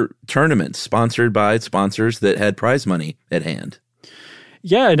were tournaments sponsored by sponsors that had prize money at hand.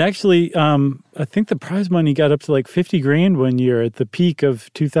 Yeah, and actually, I think the prize money got up to like $50,000 one year at the peak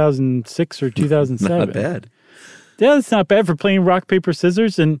of 2006 or 2007. Not bad. Yeah, that's not bad for playing rock, paper,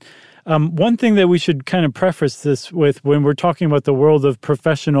 scissors. And one thing that we should kind of preface this with when we're talking about the world of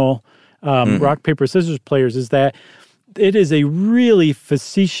professional rock, paper, scissors players is that it is a really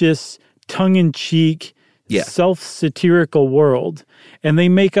facetious, tongue-in-cheek, self-satirical world. And they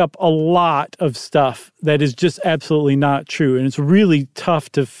make up a lot of stuff that is just absolutely not true. And it's really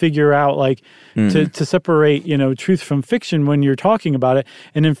tough to figure out, like, to separate, truth from fiction when you're talking about it.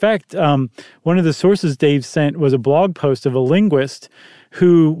 And in fact, one of the sources Dave sent was a blog post of a linguist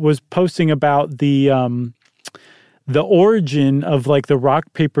who was posting about the origin of, like, the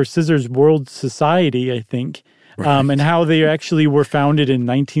Rock, Paper, Scissors World Society, I think, and how they actually were founded in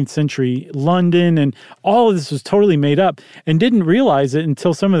 19th century London. And all of this was totally made up, and didn't realize it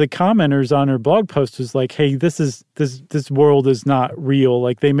until some of the commenters on her blog post was like, hey, this world is not real.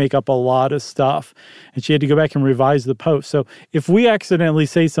 Like, they make up a lot of stuff. And she had to go back and revise the post. So if we accidentally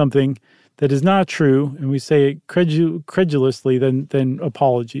say something that is not true, and we say it credulously, then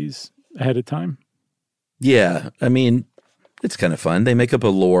apologies ahead of time. Yeah, I mean, it's kind of fun. They make up a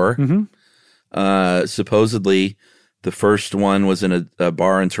lore. Supposedly, the first one was in a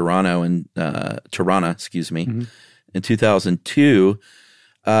bar in Tirana, in 2002.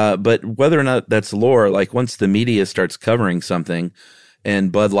 But whether or not that's lore, like, once the media starts covering something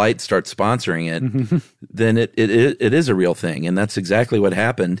and Bud Light starts sponsoring it, then it is a real thing. And that's exactly what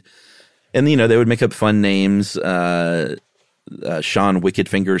happened. And, they would make up fun names. Sean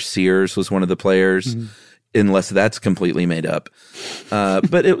Wickedfinger Sears was one of the players, unless that's completely made up.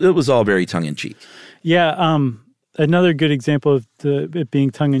 But it was all very tongue-in-cheek. Yeah. Another good example of it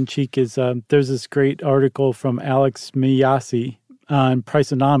being tongue-in-cheek is there's this great article from Alex Miyasi on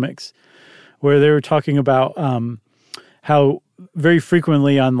Priceonomics, where they were talking about how very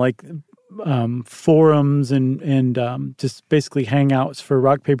frequently on, like, forums and just basically hangouts for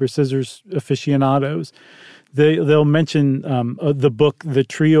rock, paper, scissors aficionados, they'll mention the book The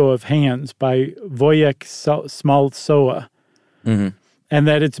Trio of Hands by Wojciech Smalcowa, and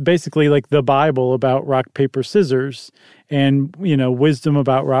that it's basically like the Bible about rock, paper, scissors, and wisdom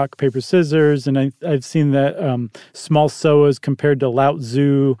about rock, paper, scissors. And I've seen that Smalcowa is compared to Lao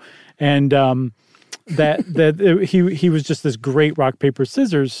Tzu, and that he was just this great rock, paper,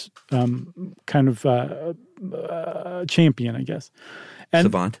 scissors kind of champion, I guess. And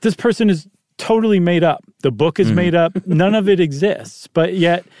savant. This person is totally made up. The book is made up. None of it exists, but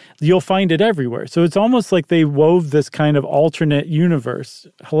yet you'll find it everywhere. So it's almost like they wove this kind of alternate universe,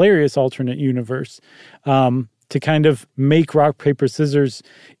 hilarious alternate universe, to kind of make rock, paper, scissors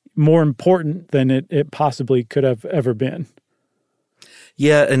more important than it possibly could have ever been.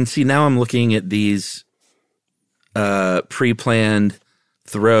 Yeah, and see, now I'm looking at these pre-planned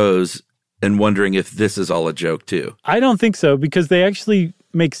throws and wondering if this is all a joke too. I don't think so, because they actually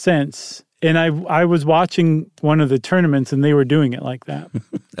make sense. And I was watching one of the tournaments, and they were doing it like that.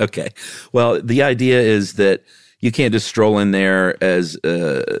 Okay. Well, the idea is that you can't just stroll in there as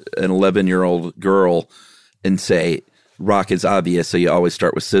an 11-year-old girl and say, rock is obvious, so you always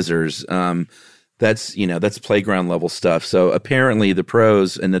start with scissors. That's playground level stuff. So apparently the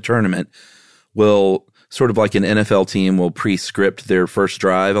pros in the tournament will, sort of like an NFL team, will pre-script their first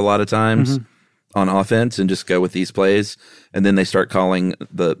drive a lot of times on offense and just go with these plays. And then they start calling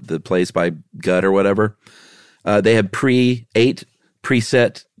the plays by gut or whatever. They have eight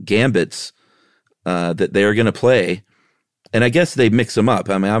preset gambits that they are going to play. And I guess they mix them up.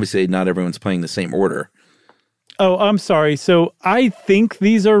 I mean, obviously not everyone's playing the same order. Oh, I'm sorry. So I think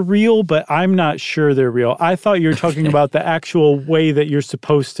these are real, but I'm not sure they're real. I thought you were talking about the actual way that you're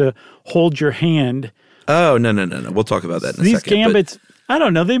supposed to hold your hand. Oh, no. We'll talk about that in a second. These gambits, I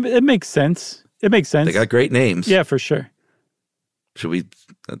don't know. It makes sense. It makes sense. They got great names. Yeah, for sure. Should we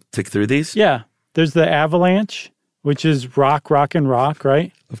tick through these? Yeah. There's the Avalanche, which is rock, and rock,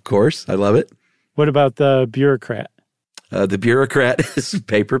 right? Of course. I love it. What about the bureaucrat? The bureaucrat is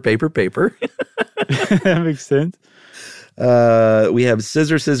paper. That makes sense. We have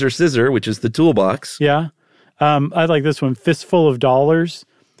scissor, which is the toolbox. Yeah. I like this one. Fistful of dollars.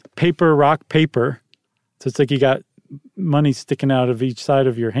 Paper, rock, paper. So it's like you got money sticking out of each side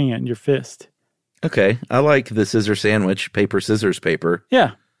of your hand, your fist. Okay. I like the scissor sandwich. Paper, scissors, paper.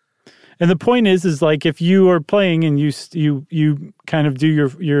 Yeah. And the point is like if you are playing and you kind of do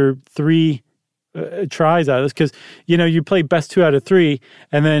your three tries out of this, because, you play best 2 out of 3,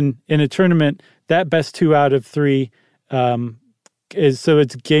 and then in a tournament, that best 2 out of 3 so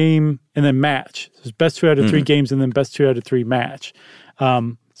it's game and then match. So it's best 2 out of 3 games and then best 2 out of 3 match.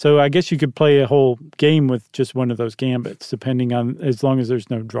 So I guess you could play a whole game with just one of those gambits, depending on, as long as there's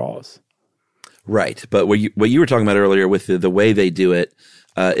no draws. Right. But what you were talking about earlier with the way they do it,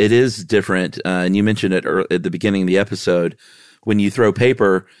 it is different. And you mentioned it at the beginning of the episode. When you throw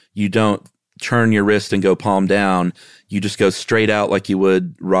paper, you don't turn your wrist and go palm down. You just go straight out like you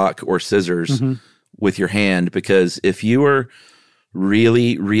would rock or scissors with your hand. Because if you were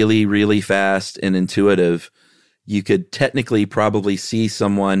really, really, really fast and intuitive, you could technically probably see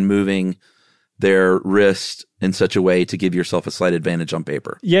someone moving their wrist in such a way to give yourself a slight advantage on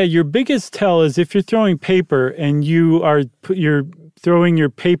paper. Yeah, your biggest tell is if you're throwing paper and you're throwing your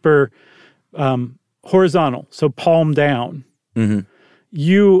paper horizontal, so palm down. Mm-hmm.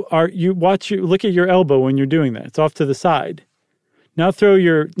 Look at your elbow when you're doing that. It's off to the side. Now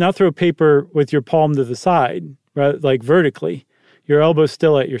throw paper with your palm to the side, right, like vertically. Your elbow's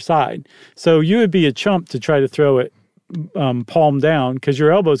still at your side. So you would be a chump to try to throw it palm down because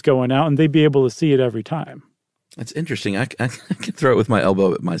your elbow's going out and they'd be able to see it every time. That's interesting. I can throw it with my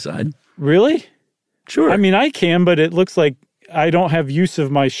elbow at my side. Really? Sure. I mean, I can, but it looks like I don't have use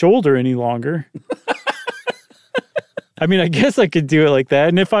of my shoulder any longer. I mean, I guess I could do it like that.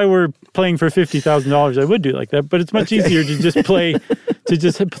 And if I were playing for $50,000, I would do it like that. But it's much easier to just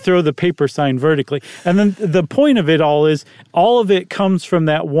throw the paper sign vertically. And then the point of it all is all of it comes from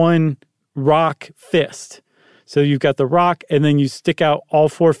that one rock fist. So you've got the rock, and then you stick out all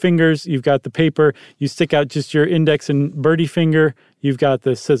 4 fingers. You've got the paper. You stick out just your index and birdie finger. You've got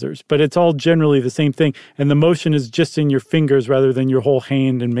the scissors. But it's all generally the same thing. And the motion is just in your fingers rather than your whole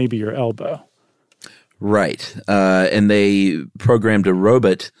hand and maybe your elbow. Right. And they programmed a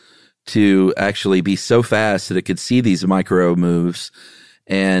robot to actually be so fast that it could see these micro moves.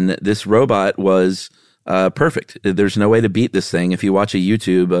 And this robot was perfect. There's no way to beat this thing. If you watch a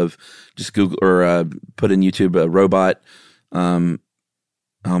YouTube of just Google or put in YouTube a robot, I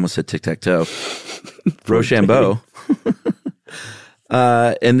almost said tic-tac-toe, Rochambeau.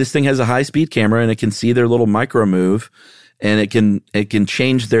 And this thing has a high-speed camera, and it can see their little micro move. And it can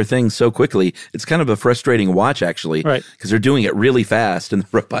change their thing so quickly. It's kind of a frustrating watch, actually, right? Because they're doing it really fast, and the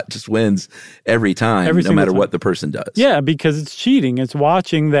robot just wins every time, no matter what the person does. Yeah, because it's cheating. It's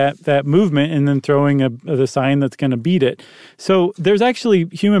watching that movement and then throwing the sign that's going to beat it. So there's actually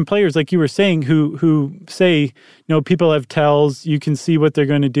human players, like you were saying, who say, people have tells. You can see what they're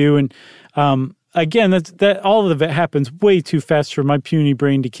going to do, and again, that all of it happens way too fast for my puny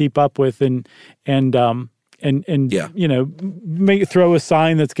brain to keep up with, and throw a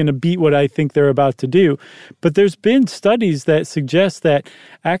sign that's going to beat what I think they're about to do. But there's been studies that suggest that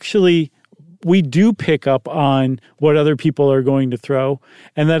actually we do pick up on what other people are going to throw,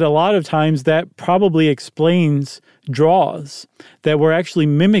 and that a lot of times that probably explains draws, that we're actually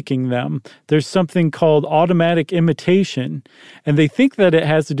mimicking them. There's something called automatic imitation, and they think that it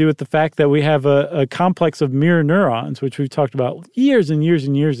has to do with the fact that we have a complex of mirror neurons, which we've talked about years and years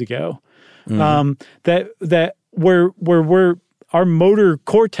and years ago. That where our motor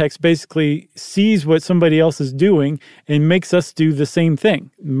cortex basically sees what somebody else is doing and makes us do the same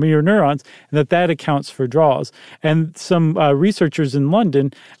thing, mirror neurons, and that accounts for draws. And some researchers in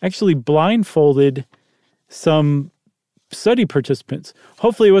London actually blindfolded some study participants.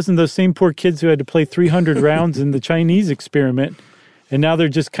 Hopefully it wasn't those same poor kids who had to play 300 rounds in the Chinese experiment, and now they're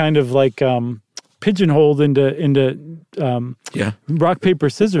just kind of like pigeonholed into rock, paper,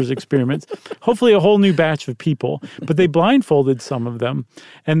 scissors experiments. Hopefully a whole new batch of people. But they blindfolded some of them.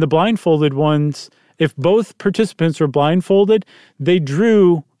 And the blindfolded ones, if both participants were blindfolded, they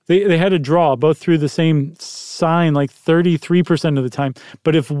had a draw, both through the same sign like 33% of the time.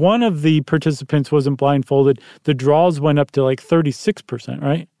 But if one of the participants wasn't blindfolded, the draws went up to like 36%,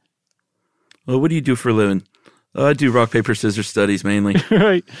 right? Well, what do you do for a living? I do rock, paper, scissors studies mainly.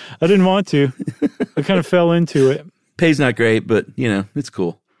 Right. I didn't want to. I kind of fell into it. Pay's not great, but, it's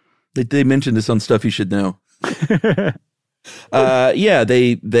cool. They mentioned this on Stuff You Should Know.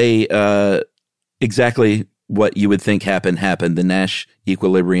 They exactly what you would think happened. The Nash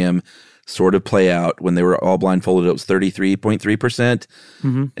equilibrium sort of play out. When they were all blindfolded, it was 33.3%.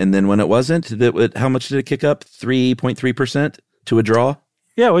 And then when it wasn't, how much did it kick up? 3.3% to a draw?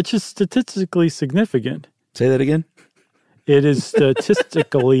 Yeah, which is statistically significant. Say that again? It is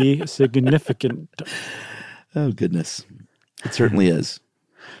statistically significant. Oh, goodness. It certainly is.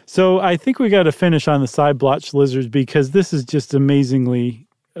 So I think we got to finish on the side blotch lizards because this is just amazingly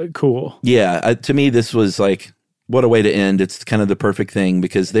cool. Yeah, to me, this was like, what a way to end. It's kind of the perfect thing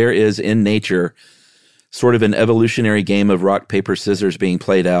because there is in nature sort of an evolutionary game of rock, paper, scissors being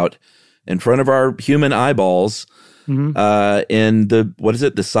played out in front of our human eyeballs in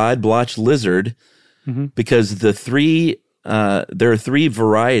the side blotch lizard, because there are three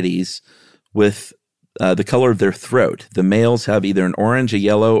varieties with the color of their throat. The males have either an orange, a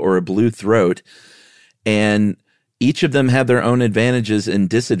yellow, or a blue throat, and each of them have their own advantages and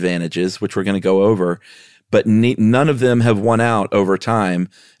disadvantages, which we're going to go over, but none of them have won out over time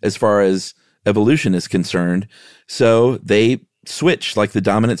as far as evolution is concerned. So they switch, like the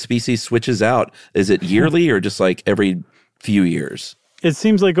dominant species switches out. Is it yearly or just like every few years? It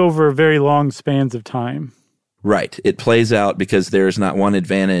seems like over very long spans of time. Right. It plays out because there's not one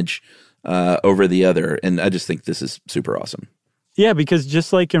advantage over the other. And I just think this is super awesome. Yeah, because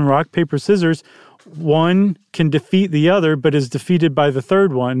just like in rock, paper, scissors, one can defeat the other, but is defeated by the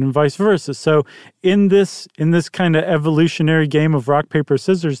third one, and vice versa. So in this kind of evolutionary game of rock, paper,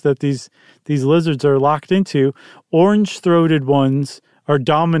 scissors that these lizards are locked into, orange-throated ones are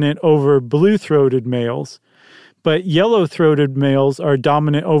dominant over blue-throated males, but yellow-throated males are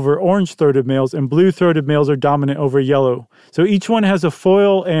dominant over orange-throated males, and blue-throated males are dominant over yellow. So each one has a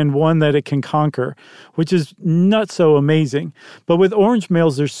foil and one that it can conquer, which is not so amazing. But with orange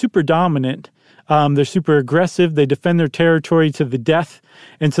males, they're super dominant. They're super aggressive. They defend their territory to the death.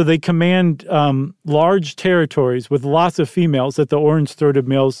 And so they command large territories with lots of females that the orange-throated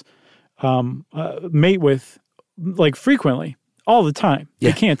males mate with, like frequently, all the time.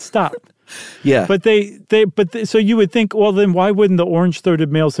 Yeah. They can't stop. Yeah. But so you would think, well, then why wouldn't the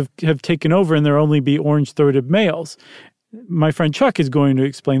orange-throated males have taken over and there only be orange-throated males? My friend Chuck is going to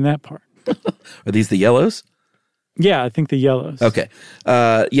explain that part. Are these the yellows? Yeah, I think the yellows. Okay.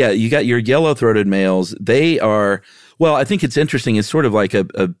 Yeah, you got your yellow-throated males. They are, well, I think it's interesting. It's sort of like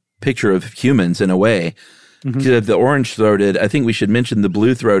a picture of humans in a way. The orange-throated, I think we should mention the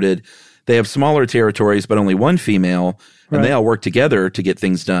blue-throated. They have smaller territories, but only one female, and they all work together to get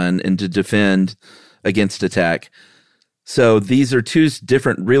things done and to defend against attack. So these are two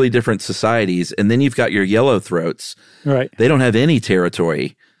really different societies. And then you've got your yellow throats. Right. They don't have any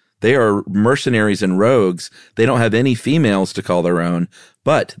territory. They are mercenaries and rogues. They don't have any females to call their own,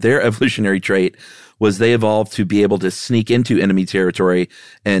 but their evolutionary trait was they evolved to be able to sneak into enemy territory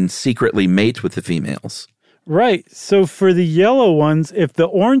and secretly mate with the females. Right. So for the yellow ones, if the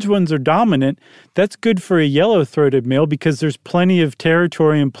orange ones are dominant, that's good for a yellow-throated male because there's plenty of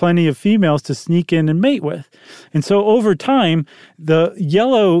territory and plenty of females to sneak in and mate with. And so over time, the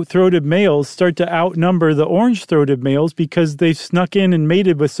yellow-throated males start to outnumber the orange-throated males because they've snuck in and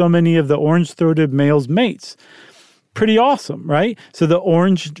mated with so many of the orange-throated males' mates. Pretty awesome, right? So the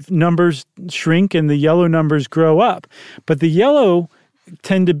orange numbers shrink and the yellow numbers grow up. But the yellow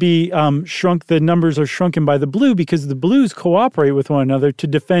tend to be shrunk. The numbers are shrunken by the blue because the blues cooperate with one another to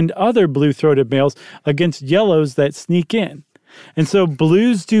defend other blue-throated males against yellows that sneak in. And so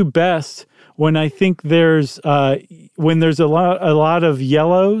blues do best when I think there's a lot of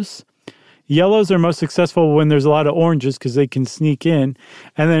yellows. Yellows are most successful when there's a lot of oranges because they can sneak in.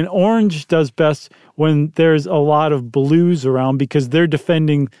 And then orange does best when there's a lot of blues around because they're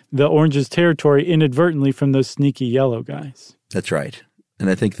defending the orange's territory inadvertently from those sneaky yellow guys. That's right. And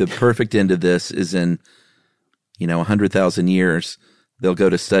I think the perfect end of this is in, 100,000 years, they'll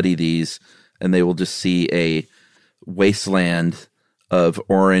go to study these and they will just see a wasteland of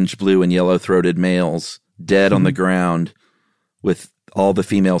orange, blue, and yellow-throated males dead on the ground with all the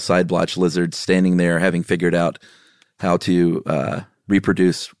female side blotch lizards standing there having figured out how to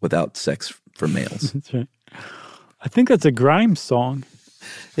reproduce without sex for males. That's right. I think that's a Grimes song.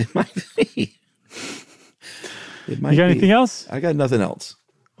 It might be. You got anything else? I got nothing else.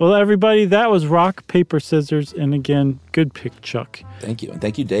 Well, everybody, that was Rock, Paper, Scissors. And again, good pick, Chuck. Thank you. And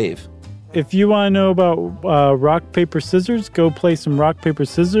thank you, Dave. If you want to know about rock, paper, scissors, go play some rock, paper,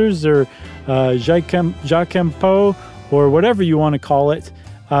 scissors or Jacquempo or whatever you want to call it.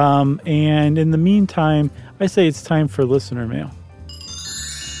 And in the meantime, I say it's time for listener mail.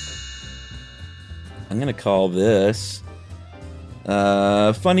 I'm going to call this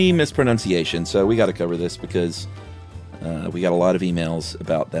funny mispronunciation. So we got to cover this because we got a lot of emails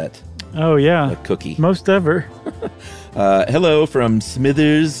about that. Oh, yeah. Cookie. Most ever. Hello from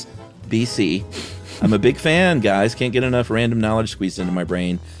Smithers, BC. I'm a big fan, guys. Can't get enough random knowledge squeezed into my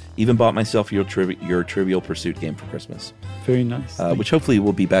brain. Even bought myself your Trivial Pursuit game for Christmas. Very nice. Which hopefully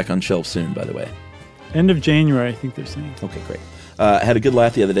will be back on shelves soon, by the way. End of January, I think they're saying. Okay, great. I had a good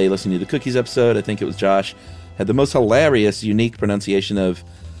laugh the other day listening to the Cookies episode. I think it was Josh. Had the most hilarious, unique pronunciation of,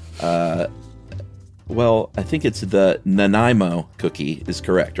 I think it's the Nanaimo cookie is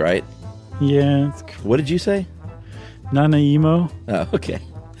correct, right? Yeah. What did you say? Nanaimo. Oh, okay.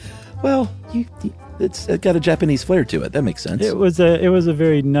 Well, it's got a Japanese flair to it. That makes sense. It was a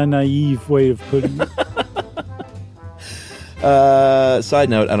very naive way of putting it. Side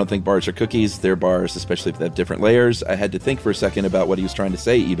note, I don't think bars are cookies. They're bars, especially if they have different layers. I had to think for a second about what he was trying to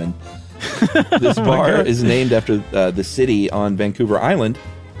say, even. This bar is named after the city on Vancouver Island.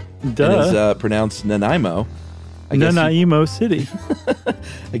 Duh. And is pronounced Nanaimo. Nanaimo City.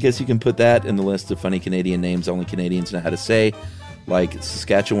 I guess you can put that in the list of funny Canadian names only Canadians know how to say, like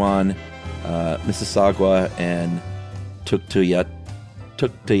Saskatchewan, Mississauga, and Tuktoyaktuk.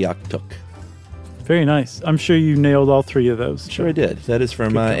 Very nice. I'm sure you nailed all three of those. Sure I did. That is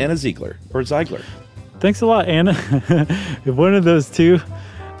from Anna Ziegler, or Ziegler. Thanks a lot, Anna. One of those two.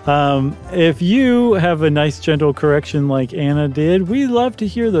 If you have a nice, gentle correction like Anna did, we love to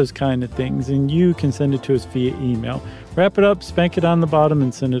hear those kind of things, and you can send it to us via email. Wrap it up, spank it on the bottom,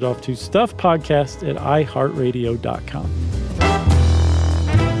 and send it off to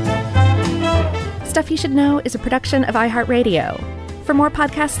stuffpodcast@iheartradio.com. Stuff You Should Know is a production of iHeartRadio. For more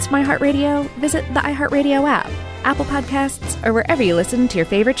podcasts from iHeartRadio, visit the iHeartRadio app, Apple Podcasts, or wherever you listen to your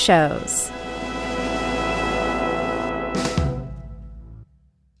favorite shows.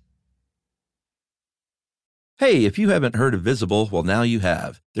 Hey, if you haven't heard of Visible, well, now you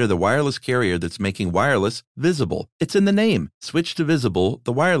have. They're the wireless carrier that's making wireless visible. It's in the name. Switch to Visible,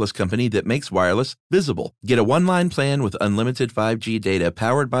 the wireless company that makes wireless visible. Get a one-line plan with unlimited 5G data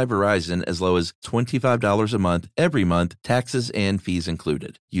powered by Verizon as low as $25 a month, every month, taxes and fees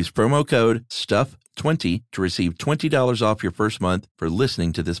included. Use promo code STUFF20 to receive $20 off your first month for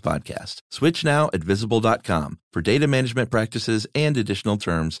listening to this podcast. Switch now at Visible.com. For data management practices and additional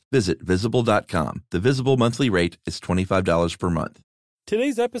terms, visit Visible.com. The Visible monthly rate is $25 per month.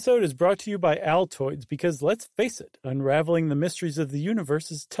 Today's episode is brought to you by Altoids because, let's face it, unraveling the mysteries of the universe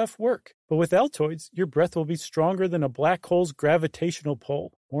is tough work. But with Altoids, your breath will be stronger than a black hole's gravitational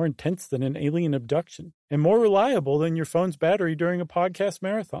pull, more intense than an alien abduction, and more reliable than your phone's battery during a podcast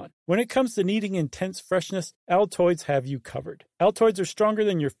marathon. When it comes to needing intense freshness, Altoids have you covered. Altoids are stronger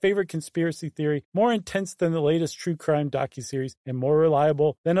than your favorite conspiracy theory, more intense than the latest true crime docuseries, and more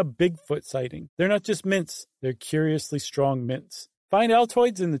reliable than a Bigfoot sighting. They're not just mints, they're curiously strong mints. Find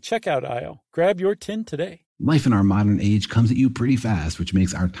Altoids in the checkout aisle. Grab your tin today. Life in our modern age comes at you pretty fast, which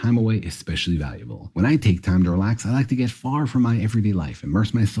makes our time away especially valuable. When I take time to relax, I like to get far from my everyday life,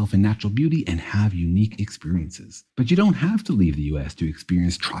 immerse myself in natural beauty, and have unique experiences. But you don't have to leave the U.S. to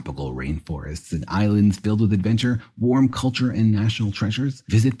experience tropical rainforests and islands filled with adventure, warm culture, and national treasures.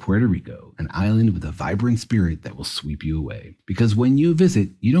 Visit Puerto Rico, an island with a vibrant spirit that will sweep you away. Because when you visit,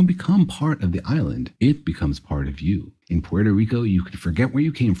 you don't become part of the island, it becomes part of you. In Puerto Rico, you can forget where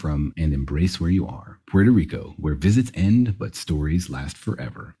you came from and embrace where you are. Puerto Rico, where visits end, but stories last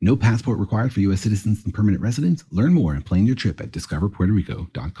forever. No passport required for U.S. citizens and permanent residents. Learn more and plan your trip at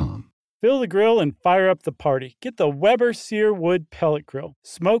discoverpuertorico.com. Fill the grill and fire up the party. Get the Weber Sear Wood Pellet Grill.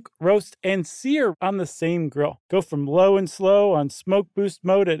 Smoke, roast, and sear on the same grill. Go from low and slow on smoke boost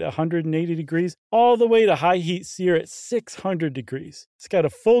mode at 180 degrees all the way to high heat sear at 600 degrees. It's got a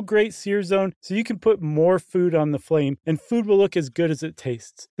full grate sear zone so you can put more food on the flame and food will look as good as it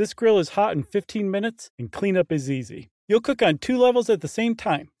tastes. This grill is hot in 15 minutes and cleanup is easy. You'll cook on 2 levels at the same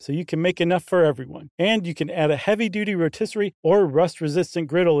time, so you can make enough for everyone. And you can add a heavy-duty rotisserie or rust-resistant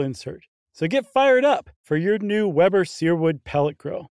griddle insert. So get fired up for your new Weber Searwood Pellet Grill.